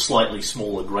much. It's a slightly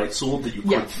smaller greatsword that you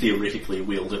could theoretically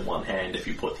wield in one hand if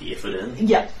you put the effort in.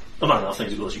 Yeah. Among other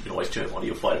things, of course, you can always turn one of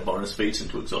your fighter bonus feats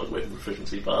into exotic weapon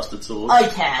proficiency bastard swords. I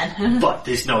can. But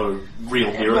there's no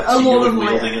real merit to you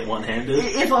wielding it one-handed.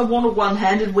 If I want a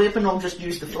one-handed weapon, I'll just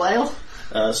use the flail.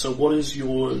 So what is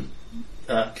your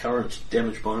current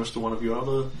damage bonus to one of your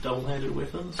other double-handed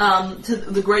weapons? To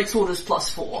the greatsword is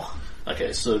 +4.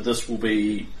 Okay, so this will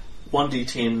be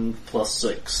 1d10 plus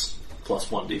 6 plus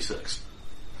 1d6.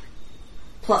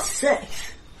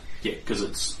 +6? Yeah, because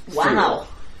it's... Wow. 4.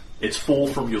 It's 4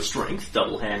 from your strength,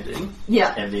 double-handing.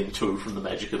 Yeah. And then 2 from the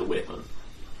magic of the weapon.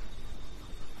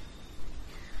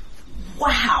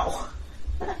 Wow.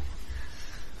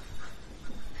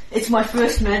 It's my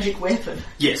first magic weapon.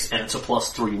 Yes, and it's a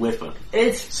 +3 weapon.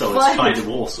 It's kind of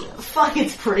awesome. Fuck,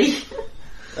 it's pretty.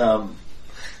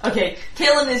 Okay,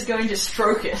 Kellen is going to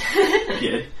stroke it.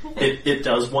 Yeah, it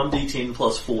does 1d10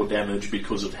 plus 4 damage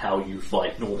because of how you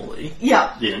fight normally.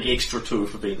 Yeah. Then an extra 2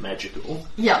 for being magical.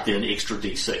 Yeah. Then an extra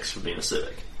d6 for being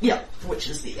acidic. Yeah, which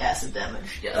is the acid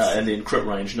damage, yes. And then crit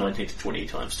range 19 to 20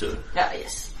 times 2. Ah,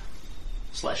 yes.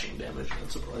 Slashing damage,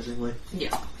 unsurprisingly.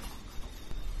 Yeah.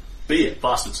 But yeah,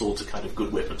 bastard swords are kind of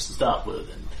good weapons to start with,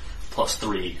 and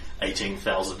 +3,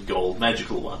 18,000 gold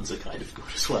magical ones are kind of good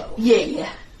as well. Yeah.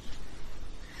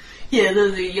 Yeah,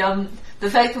 the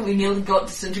fact that we nearly got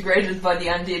disintegrated by the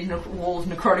undead wall of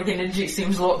necrotic energy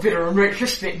seems a lot better in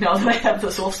retrospect now that I have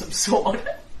this awesome sword.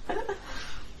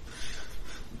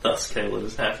 Thus, Kalen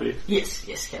is happy. Yes,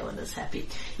 Kalen is happy.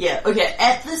 Yeah, okay,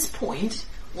 at this point,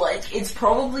 like, it's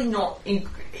probably not...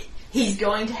 He's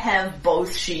going to have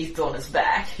both sheathed on his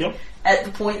back. Yep. At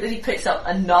the point that he picks up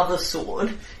another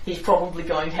sword, he's probably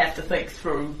going to have to think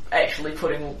through actually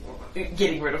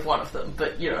getting rid of one of them.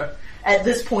 But, you know, at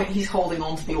this point he's holding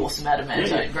on to the awesome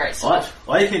adamantine greatsword.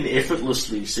 I can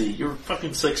effortlessly see, you're a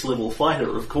fucking 6th level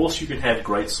fighter, of course you can have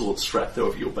greatswords strapped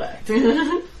over your back.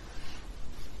 I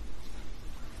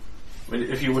mean,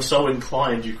 if you were so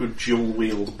inclined you could dual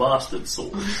wield bastard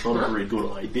swords. It's not a very good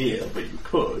idea, but you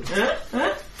could.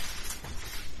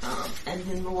 And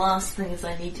then the last thing is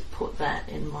I need to put that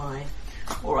in my...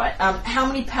 Alright, how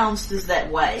many pounds does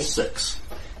that weigh? 6.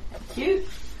 Thank you.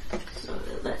 So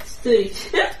that's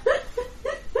 32.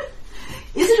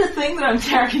 Is it a thing that I'm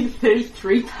carrying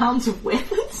 33 pounds of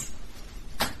weapons?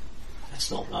 That's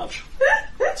not much.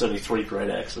 It's only 3 great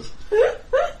axes.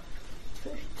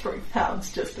 33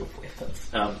 pounds just of weapons.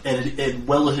 And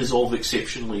while it is of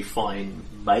exceptionally fine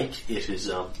make, it is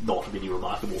not of any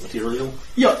remarkable material.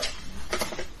 Yep.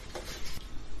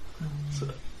 So,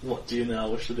 what do you now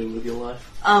wish to do with your life?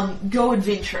 Go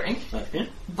adventuring. Okay.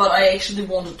 But I actually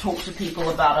want to talk to people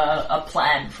about a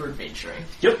plan for adventuring.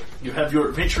 Yep, you have your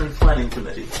adventuring planning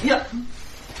committee. Yep.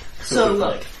 So,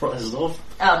 like, prizes off.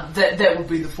 That would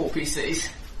be the 4 PCs.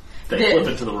 They flip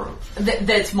into the room.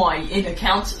 That's my inner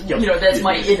council. Yep. You know, that's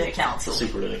my inner council.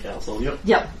 Secret inner council, yep.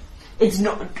 Yep. It's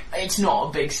not a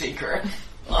big secret.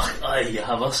 Aye, you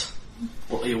have us.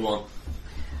 What do you want?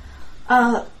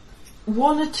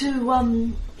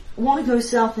 Wanted to go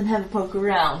south and have a poke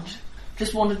around.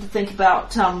 Just wanted to think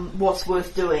about what's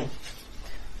worth doing.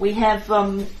 We have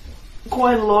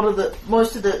quite a lot of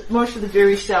most of the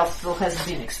very south still hasn't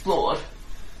been explored.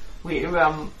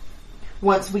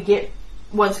 Once we get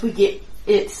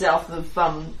it south of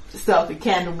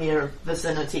Candlemere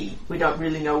vicinity, we don't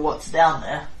really know what's down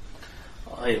there.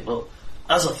 Aye, well,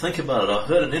 as I think about it, I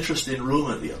heard an interesting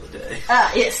rumour the other day.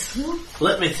 Yes.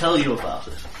 Let me tell you about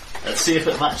it, and see if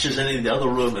it matches any of the other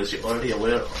rumours you're already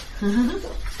aware of.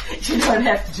 You don't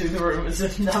have to do the rumours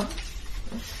if no.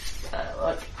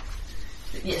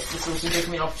 Yes, this also gives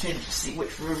me an opportunity to see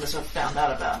which rumours I've found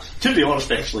out about. To be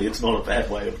honest, actually, it's not a bad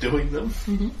way of doing them,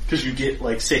 because you get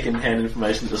like second-hand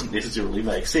information that doesn't necessarily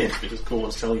make sense, because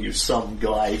Corwin's telling you some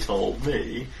guy told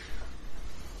me.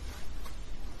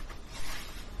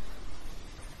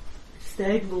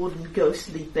 Stag Lord and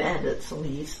ghostly bandits on the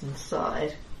eastern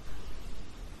side.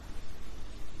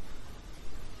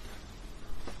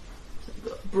 So we've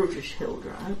got brutish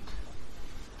Hildrite.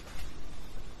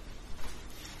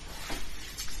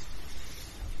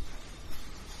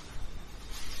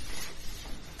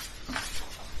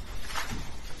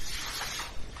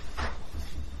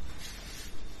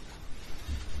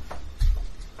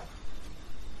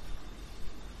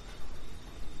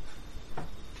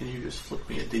 Can you just flip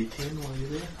me a D10 while you're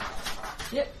there?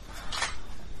 Yep.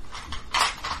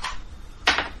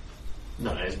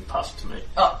 No, it hasn't passed to me.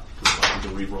 Oh. Because I need to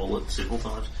re-roll it several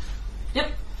times.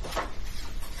 Yep.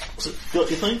 So, got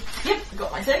your thing? Yep,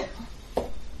 got my thing.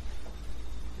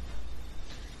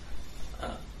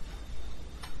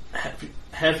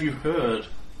 Have you heard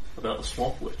about the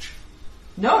Swamp Witch?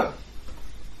 No.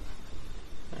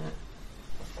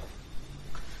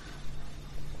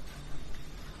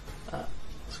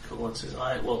 One says,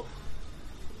 I heard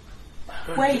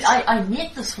Wait, this. I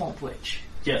met the Swamp Witch.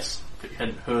 Yes, but you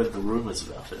hadn't heard the rumours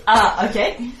about it.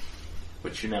 Okay.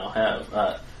 Which you now have.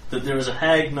 That there is a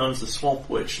hag known as the Swamp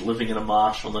Witch living in a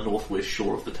marsh on the northwest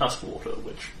shore of the Tuskwater,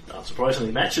 which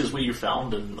unsurprisingly matches where you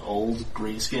found an old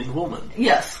green-skinned woman.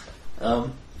 Yes.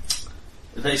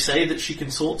 They say that she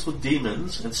consorts with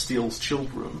demons and steals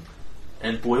children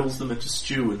and boils them into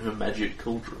stew in her magic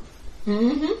cauldron.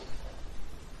 Mm-hmm.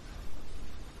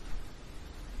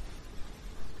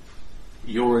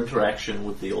 Your interaction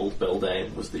with the old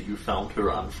beldame was that you found her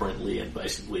unfriendly and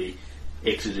basically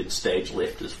exited stage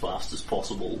left as fast as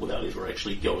possible without ever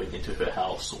actually going into her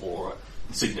house or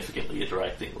significantly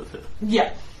interacting with her.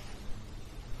 Yeah.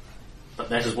 But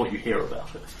that is what you hear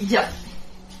about her. Yeah.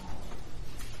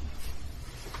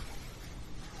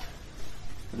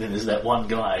 And then there's that one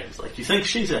guy who's like, you think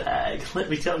she's a hag? Let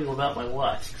me tell you about my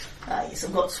wife. Yes,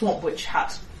 I've got Swamp Witch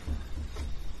Hut.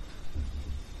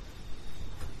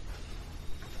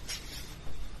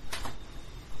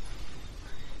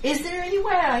 Is there any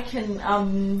way I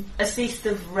can assess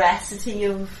the veracity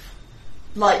of,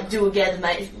 like, do a gather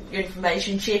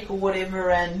information check or whatever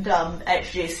and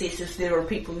actually assess if there are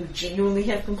people who genuinely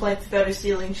have complaints about her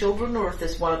stealing children, or if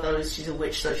there's one of those she's a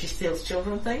witch so she steals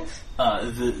children things?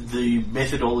 The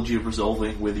methodology of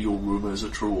resolving whether your rumours are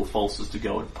true or false is to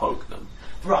go and poke them.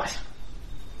 Right.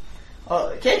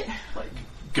 Okay. Like,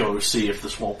 go see if the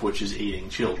Swamp Witch is eating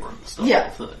children, stuff Yeah.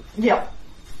 like that. Yeah.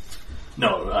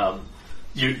 No,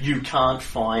 you can't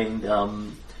find,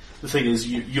 the thing is,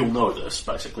 you'll know this,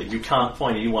 basically. You can't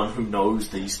find anyone who knows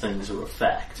these things are a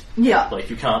fact. Yeah. Like,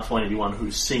 you can't find anyone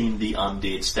who's seen the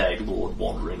undead stag lord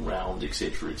wandering around,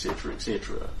 etc., etc.,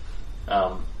 etc.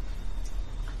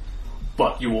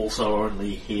 But you also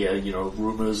only hear,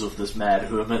 rumours of this mad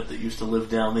hermit that used to live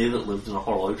down there that lived in a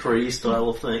hollow tree style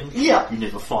of thing. Yeah. You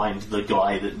never find the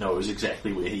guy that knows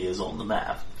exactly where he is on the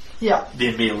map. Yeah.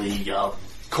 They're merely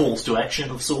calls to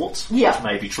action of sorts, Yeah. which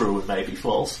may be true and may be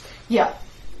false. Yeah.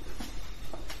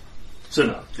 So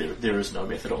no, there is no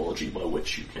methodology by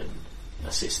which you can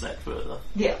assess that further.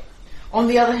 Yeah. On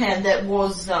the other hand, that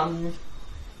was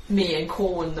me and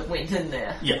Corwin that went in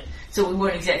there. Yeah. So we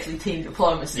weren't exactly team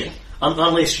diplomacy. Yeah.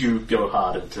 Unless you go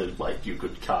hard into, like, you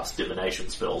could cast divination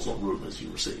spells on rumours you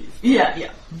receive. Yeah,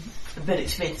 yeah. A bit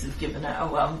expensive given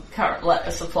our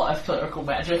current supply of political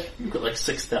magic. You've got like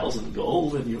 6,000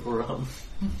 gold in your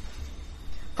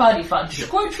Party fund.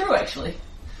 Quite true, actually.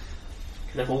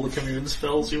 can have all the commune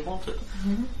spells you wanted.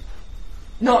 Mm-hmm.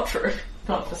 Not true.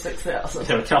 Not for 6,000. You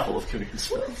have a couple of commune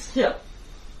spells. Yeah.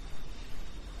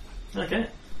 Okay.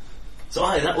 So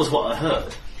that was what I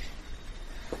heard.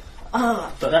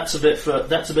 But that's a bit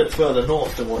further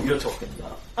north than what you're talking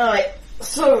about. Alright,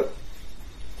 so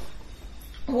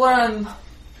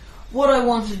what I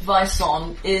want advice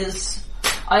on is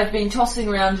I've been tossing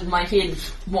around in my head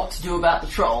what to do about the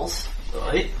trolls.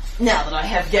 Right. Now that I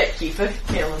have Gatekeeper,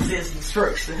 Kaelin says and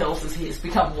strokes the hills as he has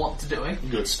become wont to doing.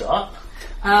 Good start.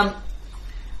 I've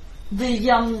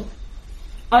been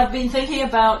thinking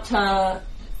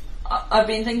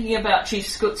about Chief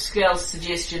Scale's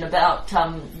suggestion about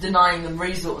denying them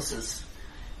resources,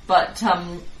 but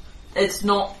it's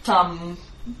not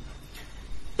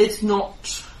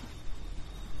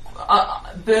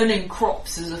burning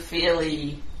crops is a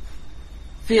fairly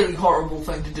horrible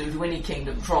thing to do to any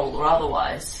kingdom, troll or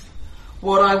otherwise.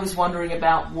 What I was wondering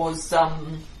about was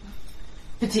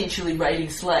potentially raiding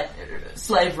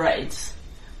slave raids.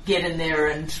 Get in there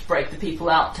and break the people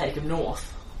out, take them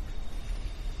north.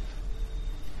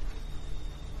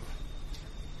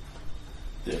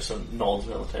 There's some nods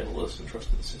around the table that's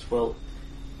interesting. It says, well,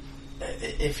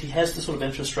 if he has the sort of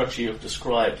infrastructure you've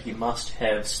described, he must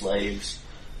have slaves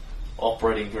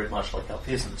operating very much like our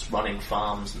peasants, running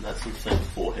farms and that sort of thing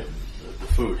for him. The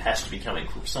food has to be coming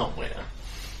from somewhere.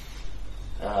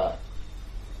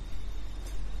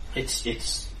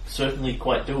 It's certainly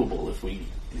quite doable.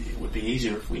 It would be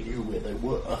easier if we knew where they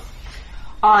were.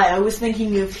 I was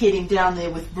thinking of heading down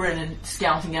there with Bryn and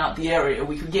scouting out the area.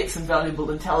 We could get some valuable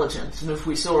intelligence, and if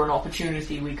we saw an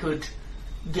opportunity, we could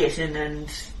get in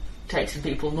and take some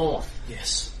people north.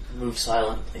 Yes, move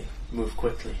silently, move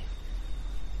quickly,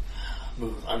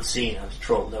 move unseen under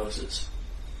troll noses,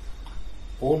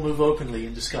 or move openly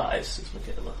in disguise, says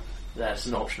Michaela. That's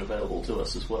an option available to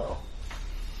us as well.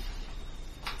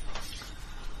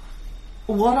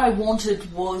 What I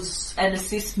wanted was an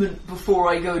assessment before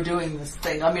I go doing this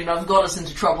thing. I mean, I've got us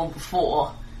into trouble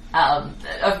before.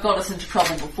 I've got us into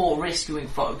trouble before rescuing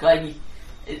folk. I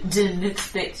didn't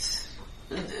expect...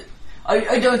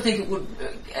 I don't think it would...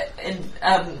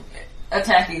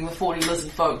 attacking the 40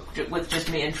 lizard folk with just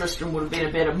me and Tristram would have been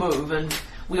a better move, and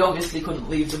we obviously couldn't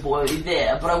leave the boy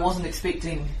there, but I wasn't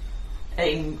expecting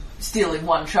stealing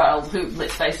one child who,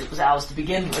 let's face it, was ours to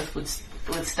begin with, would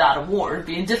start a war. It'd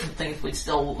be a different thing if we'd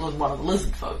stolen one of the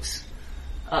lizard folks.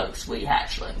 Wee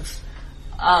hatchlings.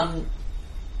 I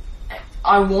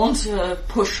want to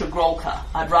push Agrolka.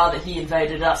 I'd rather he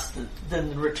invaded us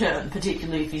than return,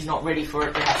 particularly if he's not ready for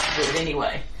it, he has to do it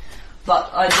anyway.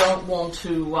 But I don't want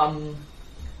to,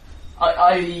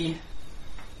 I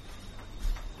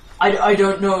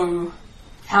don't know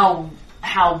how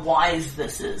wise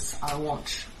this is. I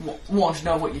want to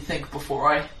know what you think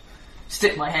before I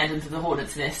stick my hand into the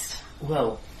hornet's nest.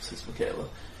 Well, says Michaela,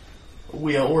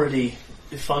 we are already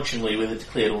functionally, whether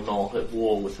declared or not, at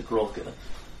war with the Grolka.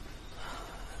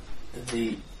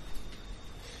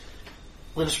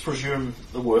 Let us presume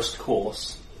the worst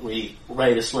course. We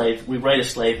raid a slave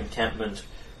encampment,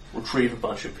 retrieve a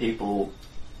bunch of people,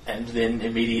 and then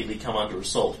immediately come under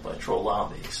assault by troll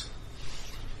armies.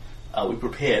 Are we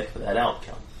prepared for that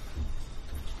outcome?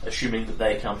 Assuming that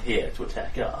they come here to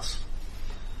attack us.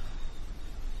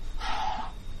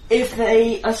 If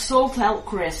they assault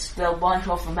Elkrest, they'll bite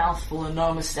off a mouthful and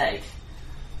no mistake.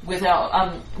 With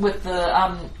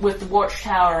the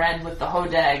watchtower and with the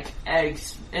Hodag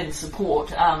eggs in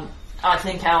support, I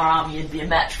think our army would be a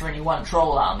match for any one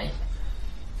troll army.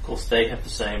 Of course, they have the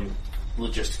same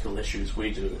logistical issues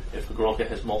we do. If Agrolka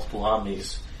has multiple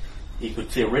armies, he could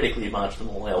theoretically march them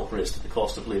all Elkrest at the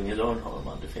cost of leaving his own home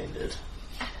undefended.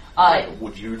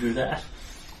 Would you do that?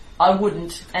 I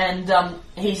wouldn't, and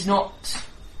he's not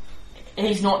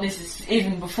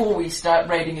even before we start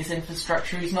raiding his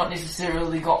infrastructure, he's not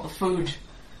necessarily got the food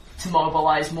to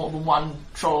mobilise more than one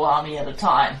troll army at a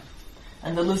time.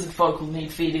 And the lizard folk will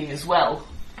need feeding as well,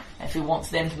 if he wants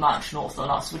them to march north on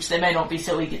us, which they may not be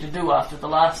so eager to do after the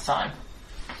last time.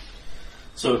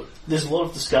 So, there's a lot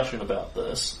of discussion about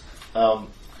this.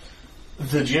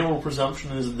 The general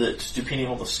presumption is that, depending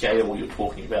on the scale you're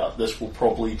talking about, this will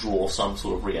probably draw some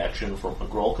sort of reaction from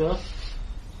Agrolka.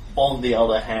 On the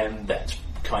other hand, that's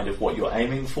kind of what you're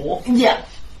aiming for. Yeah.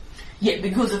 Yeah,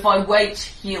 because if I wait,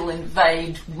 he'll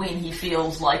invade when he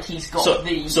feels like he's got So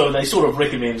they sort of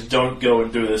recommend don't go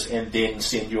and do this and then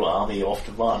send your army off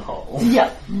to Varnhole.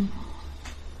 Yeah.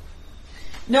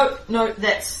 No,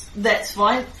 that's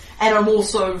fine. And I'm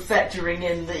also factoring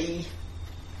in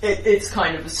it's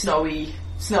kind of a snowy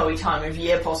snowy time of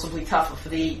year, possibly tougher for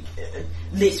the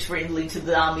less friendly to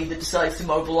the army that decides to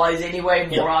mobilise anyway,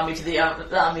 more army to the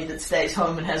army that stays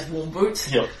home and has warm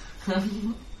boots. Yep.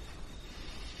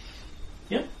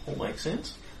 Yep, all makes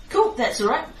sense. Cool, that's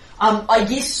alright. I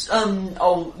guess,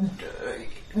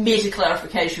 meta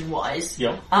clarification wise,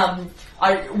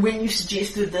 when you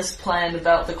suggested this plan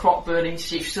about the crop burning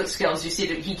Chief Scales, you said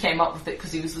he came up with it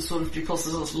because he was the sort of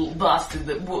duplicitous little bastard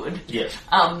that would. Yes.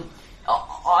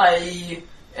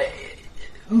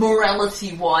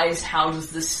 Morality wise, how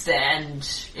does this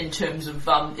stand in terms of,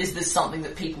 is this something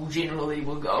that people generally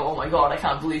will go, oh my god, I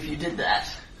can't believe you did that?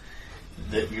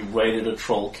 That you raided a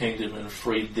troll kingdom and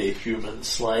freed their human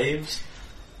slaves?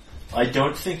 I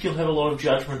don't think you'll have a lot of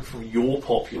judgment from your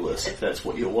populace if that's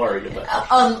what you're worried about.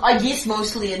 I guess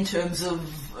mostly in terms of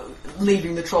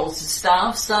leaving the trolls to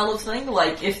starve style of thing.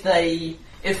 Like, if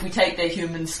we take their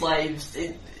human slaves,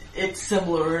 it's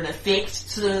similar in effect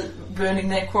to burning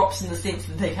their crops in the sense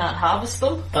that they can't harvest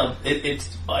them.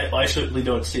 I certainly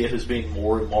don't see it as being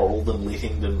more immoral than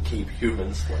letting them keep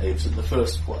human slaves in the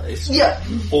first place. Yeah.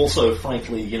 Also,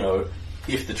 frankly,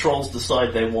 if the trolls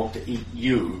decide they want to eat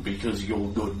you because you're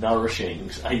good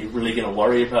nourishings, are you really going to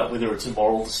worry about whether it's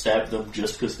immoral to stab them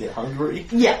just because they're hungry?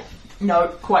 Yeah. No,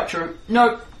 quite true.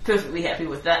 No, perfectly happy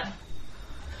with that.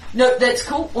 No, that's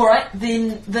cool. Alright,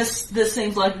 then this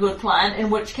seems like a good plan, in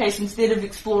which case instead of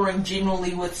exploring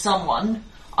generally with someone,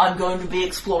 I'm going to be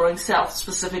exploring south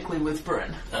specifically with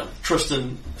Bryn.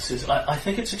 Tristan says, I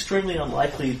think it's extremely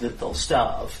unlikely that they'll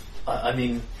starve. I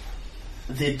mean,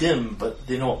 they're dim, but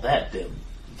they're not that dim.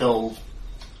 They'll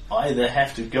either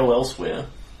have to go elsewhere,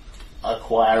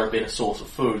 acquire a better source of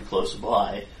food closer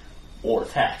by, or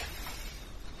attack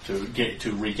to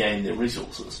regain their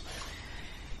resources.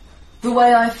 The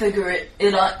way I figure it,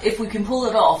 if we can pull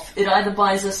it off, it either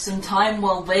buys us some time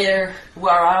while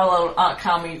our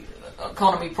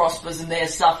economy prospers and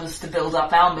theirs suffers to build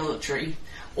up our military,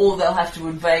 or they'll have to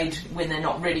invade when they're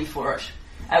not ready for it,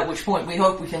 at which point we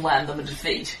hope we can land them a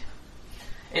defeat.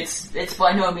 It's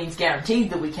by no means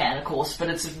guaranteed that we can, of course, but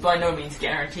it's by no means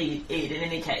guaranteed in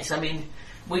any case. I mean,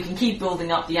 we can keep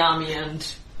building up the army and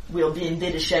we'll be in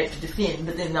better shape to defend,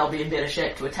 but then they'll be in better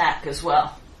shape to attack as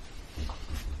well.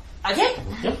 Okay.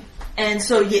 Yep. And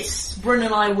so, yes, Bryn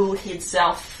and I will head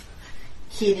south,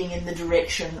 heading in the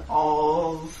direction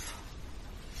of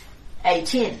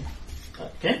A10.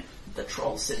 Okay. The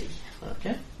Troll City.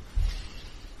 Okay.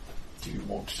 Do you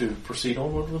want to proceed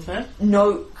onward with that?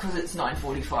 No, because it's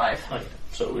 9:45. Okay.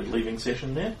 So we're leaving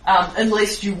session there?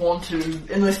 Unless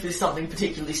there's something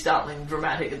particularly startling,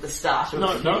 dramatic at the start. No,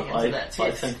 I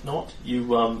think not.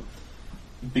 You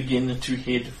begin to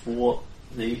head for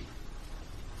the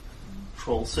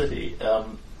Troll City.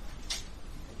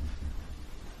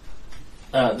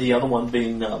 The other one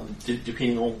being,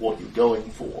 depending on what you're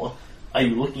going for, are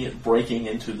you looking at breaking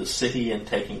into the city and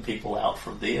taking people out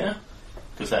from there?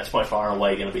 Because that's by far and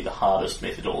away going to be the hardest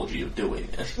methodology of doing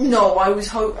it. No, I was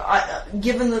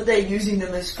given that they're using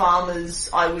them as farmers,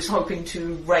 I was hoping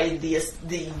to raid the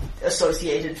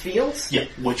associated fields. Yeah,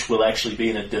 which will actually be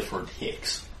in a different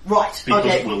hex. Right, because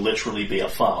okay. It will literally be a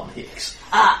farm hex.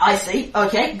 I see.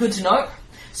 Okay, good to know.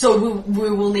 So we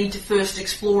will need to first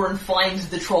explore and find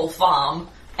the troll farm,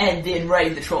 and then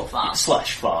raid the troll farm.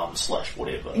 /farm,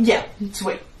 /whatever. Yeah,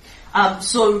 sweet.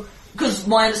 Because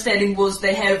my understanding was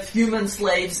they have human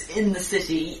slaves in the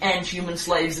city and human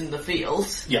slaves in the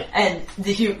fields. Yeah. And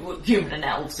the human and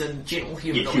elves and general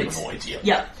humanoids. Yeah, humanoids, yeah.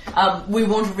 Yeah. We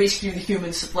want to rescue the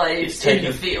human slaves in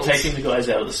the fields. Taking the guys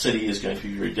out of the city is going to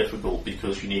be very difficult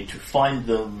because you need to find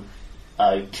them,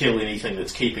 kill anything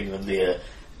that's keeping them there,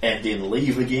 and then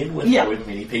leave again with however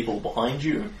many people behind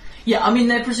you. Yeah, I mean,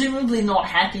 they're presumably not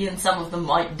happy and some of them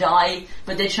might die,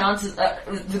 but their chances,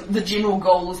 the general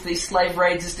goal of these slave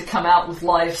raids is to come out with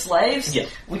live slaves. Yeah.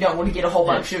 We don't want to get a whole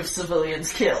bunch of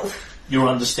civilians killed. Your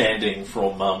understanding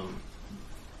from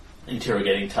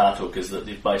interrogating Tartuk is that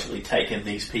they've basically taken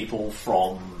these people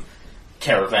from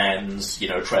caravans,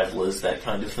 travellers, that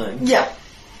kind of thing. Yeah.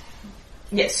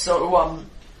 Yes,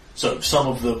 So some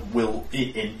of them will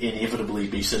inevitably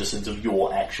be citizens of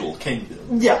your actual kingdom.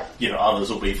 Yeah.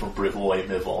 Others will be from Brevoy,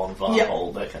 Mivon,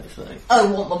 Varhold, that kind of thing. I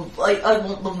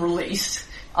want them released.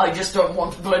 I don't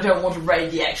want to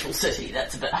raid the actual city.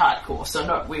 That's a bit hardcore. So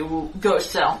no, we will go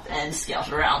south and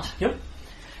scout around. Yep.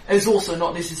 It's also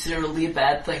not necessarily a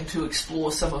bad thing to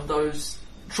explore some of those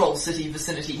Troll City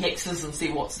vicinity hexes and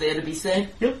see what's there to be seen.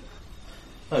 Yep.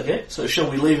 Okay, so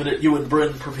shall we leave it at you and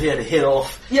Bryn prepare to head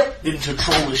off into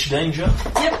trollish danger?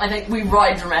 Yep, I think we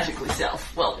ride dramatically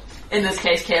south. Well, in this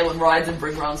case, Kaelin rides and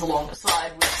Bryn runs along the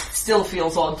side with still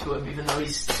feels odd to him, even though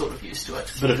he's sort of used to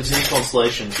it. But if it's any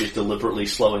consolation, she's deliberately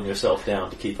slowing herself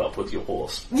down to keep up with your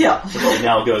horse. Yeah. So she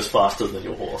now goes faster than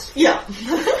your horse. Yeah.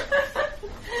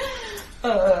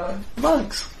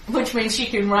 Monks. Which means she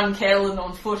can run Kaelin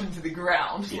on foot into the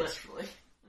ground, Yes. literally.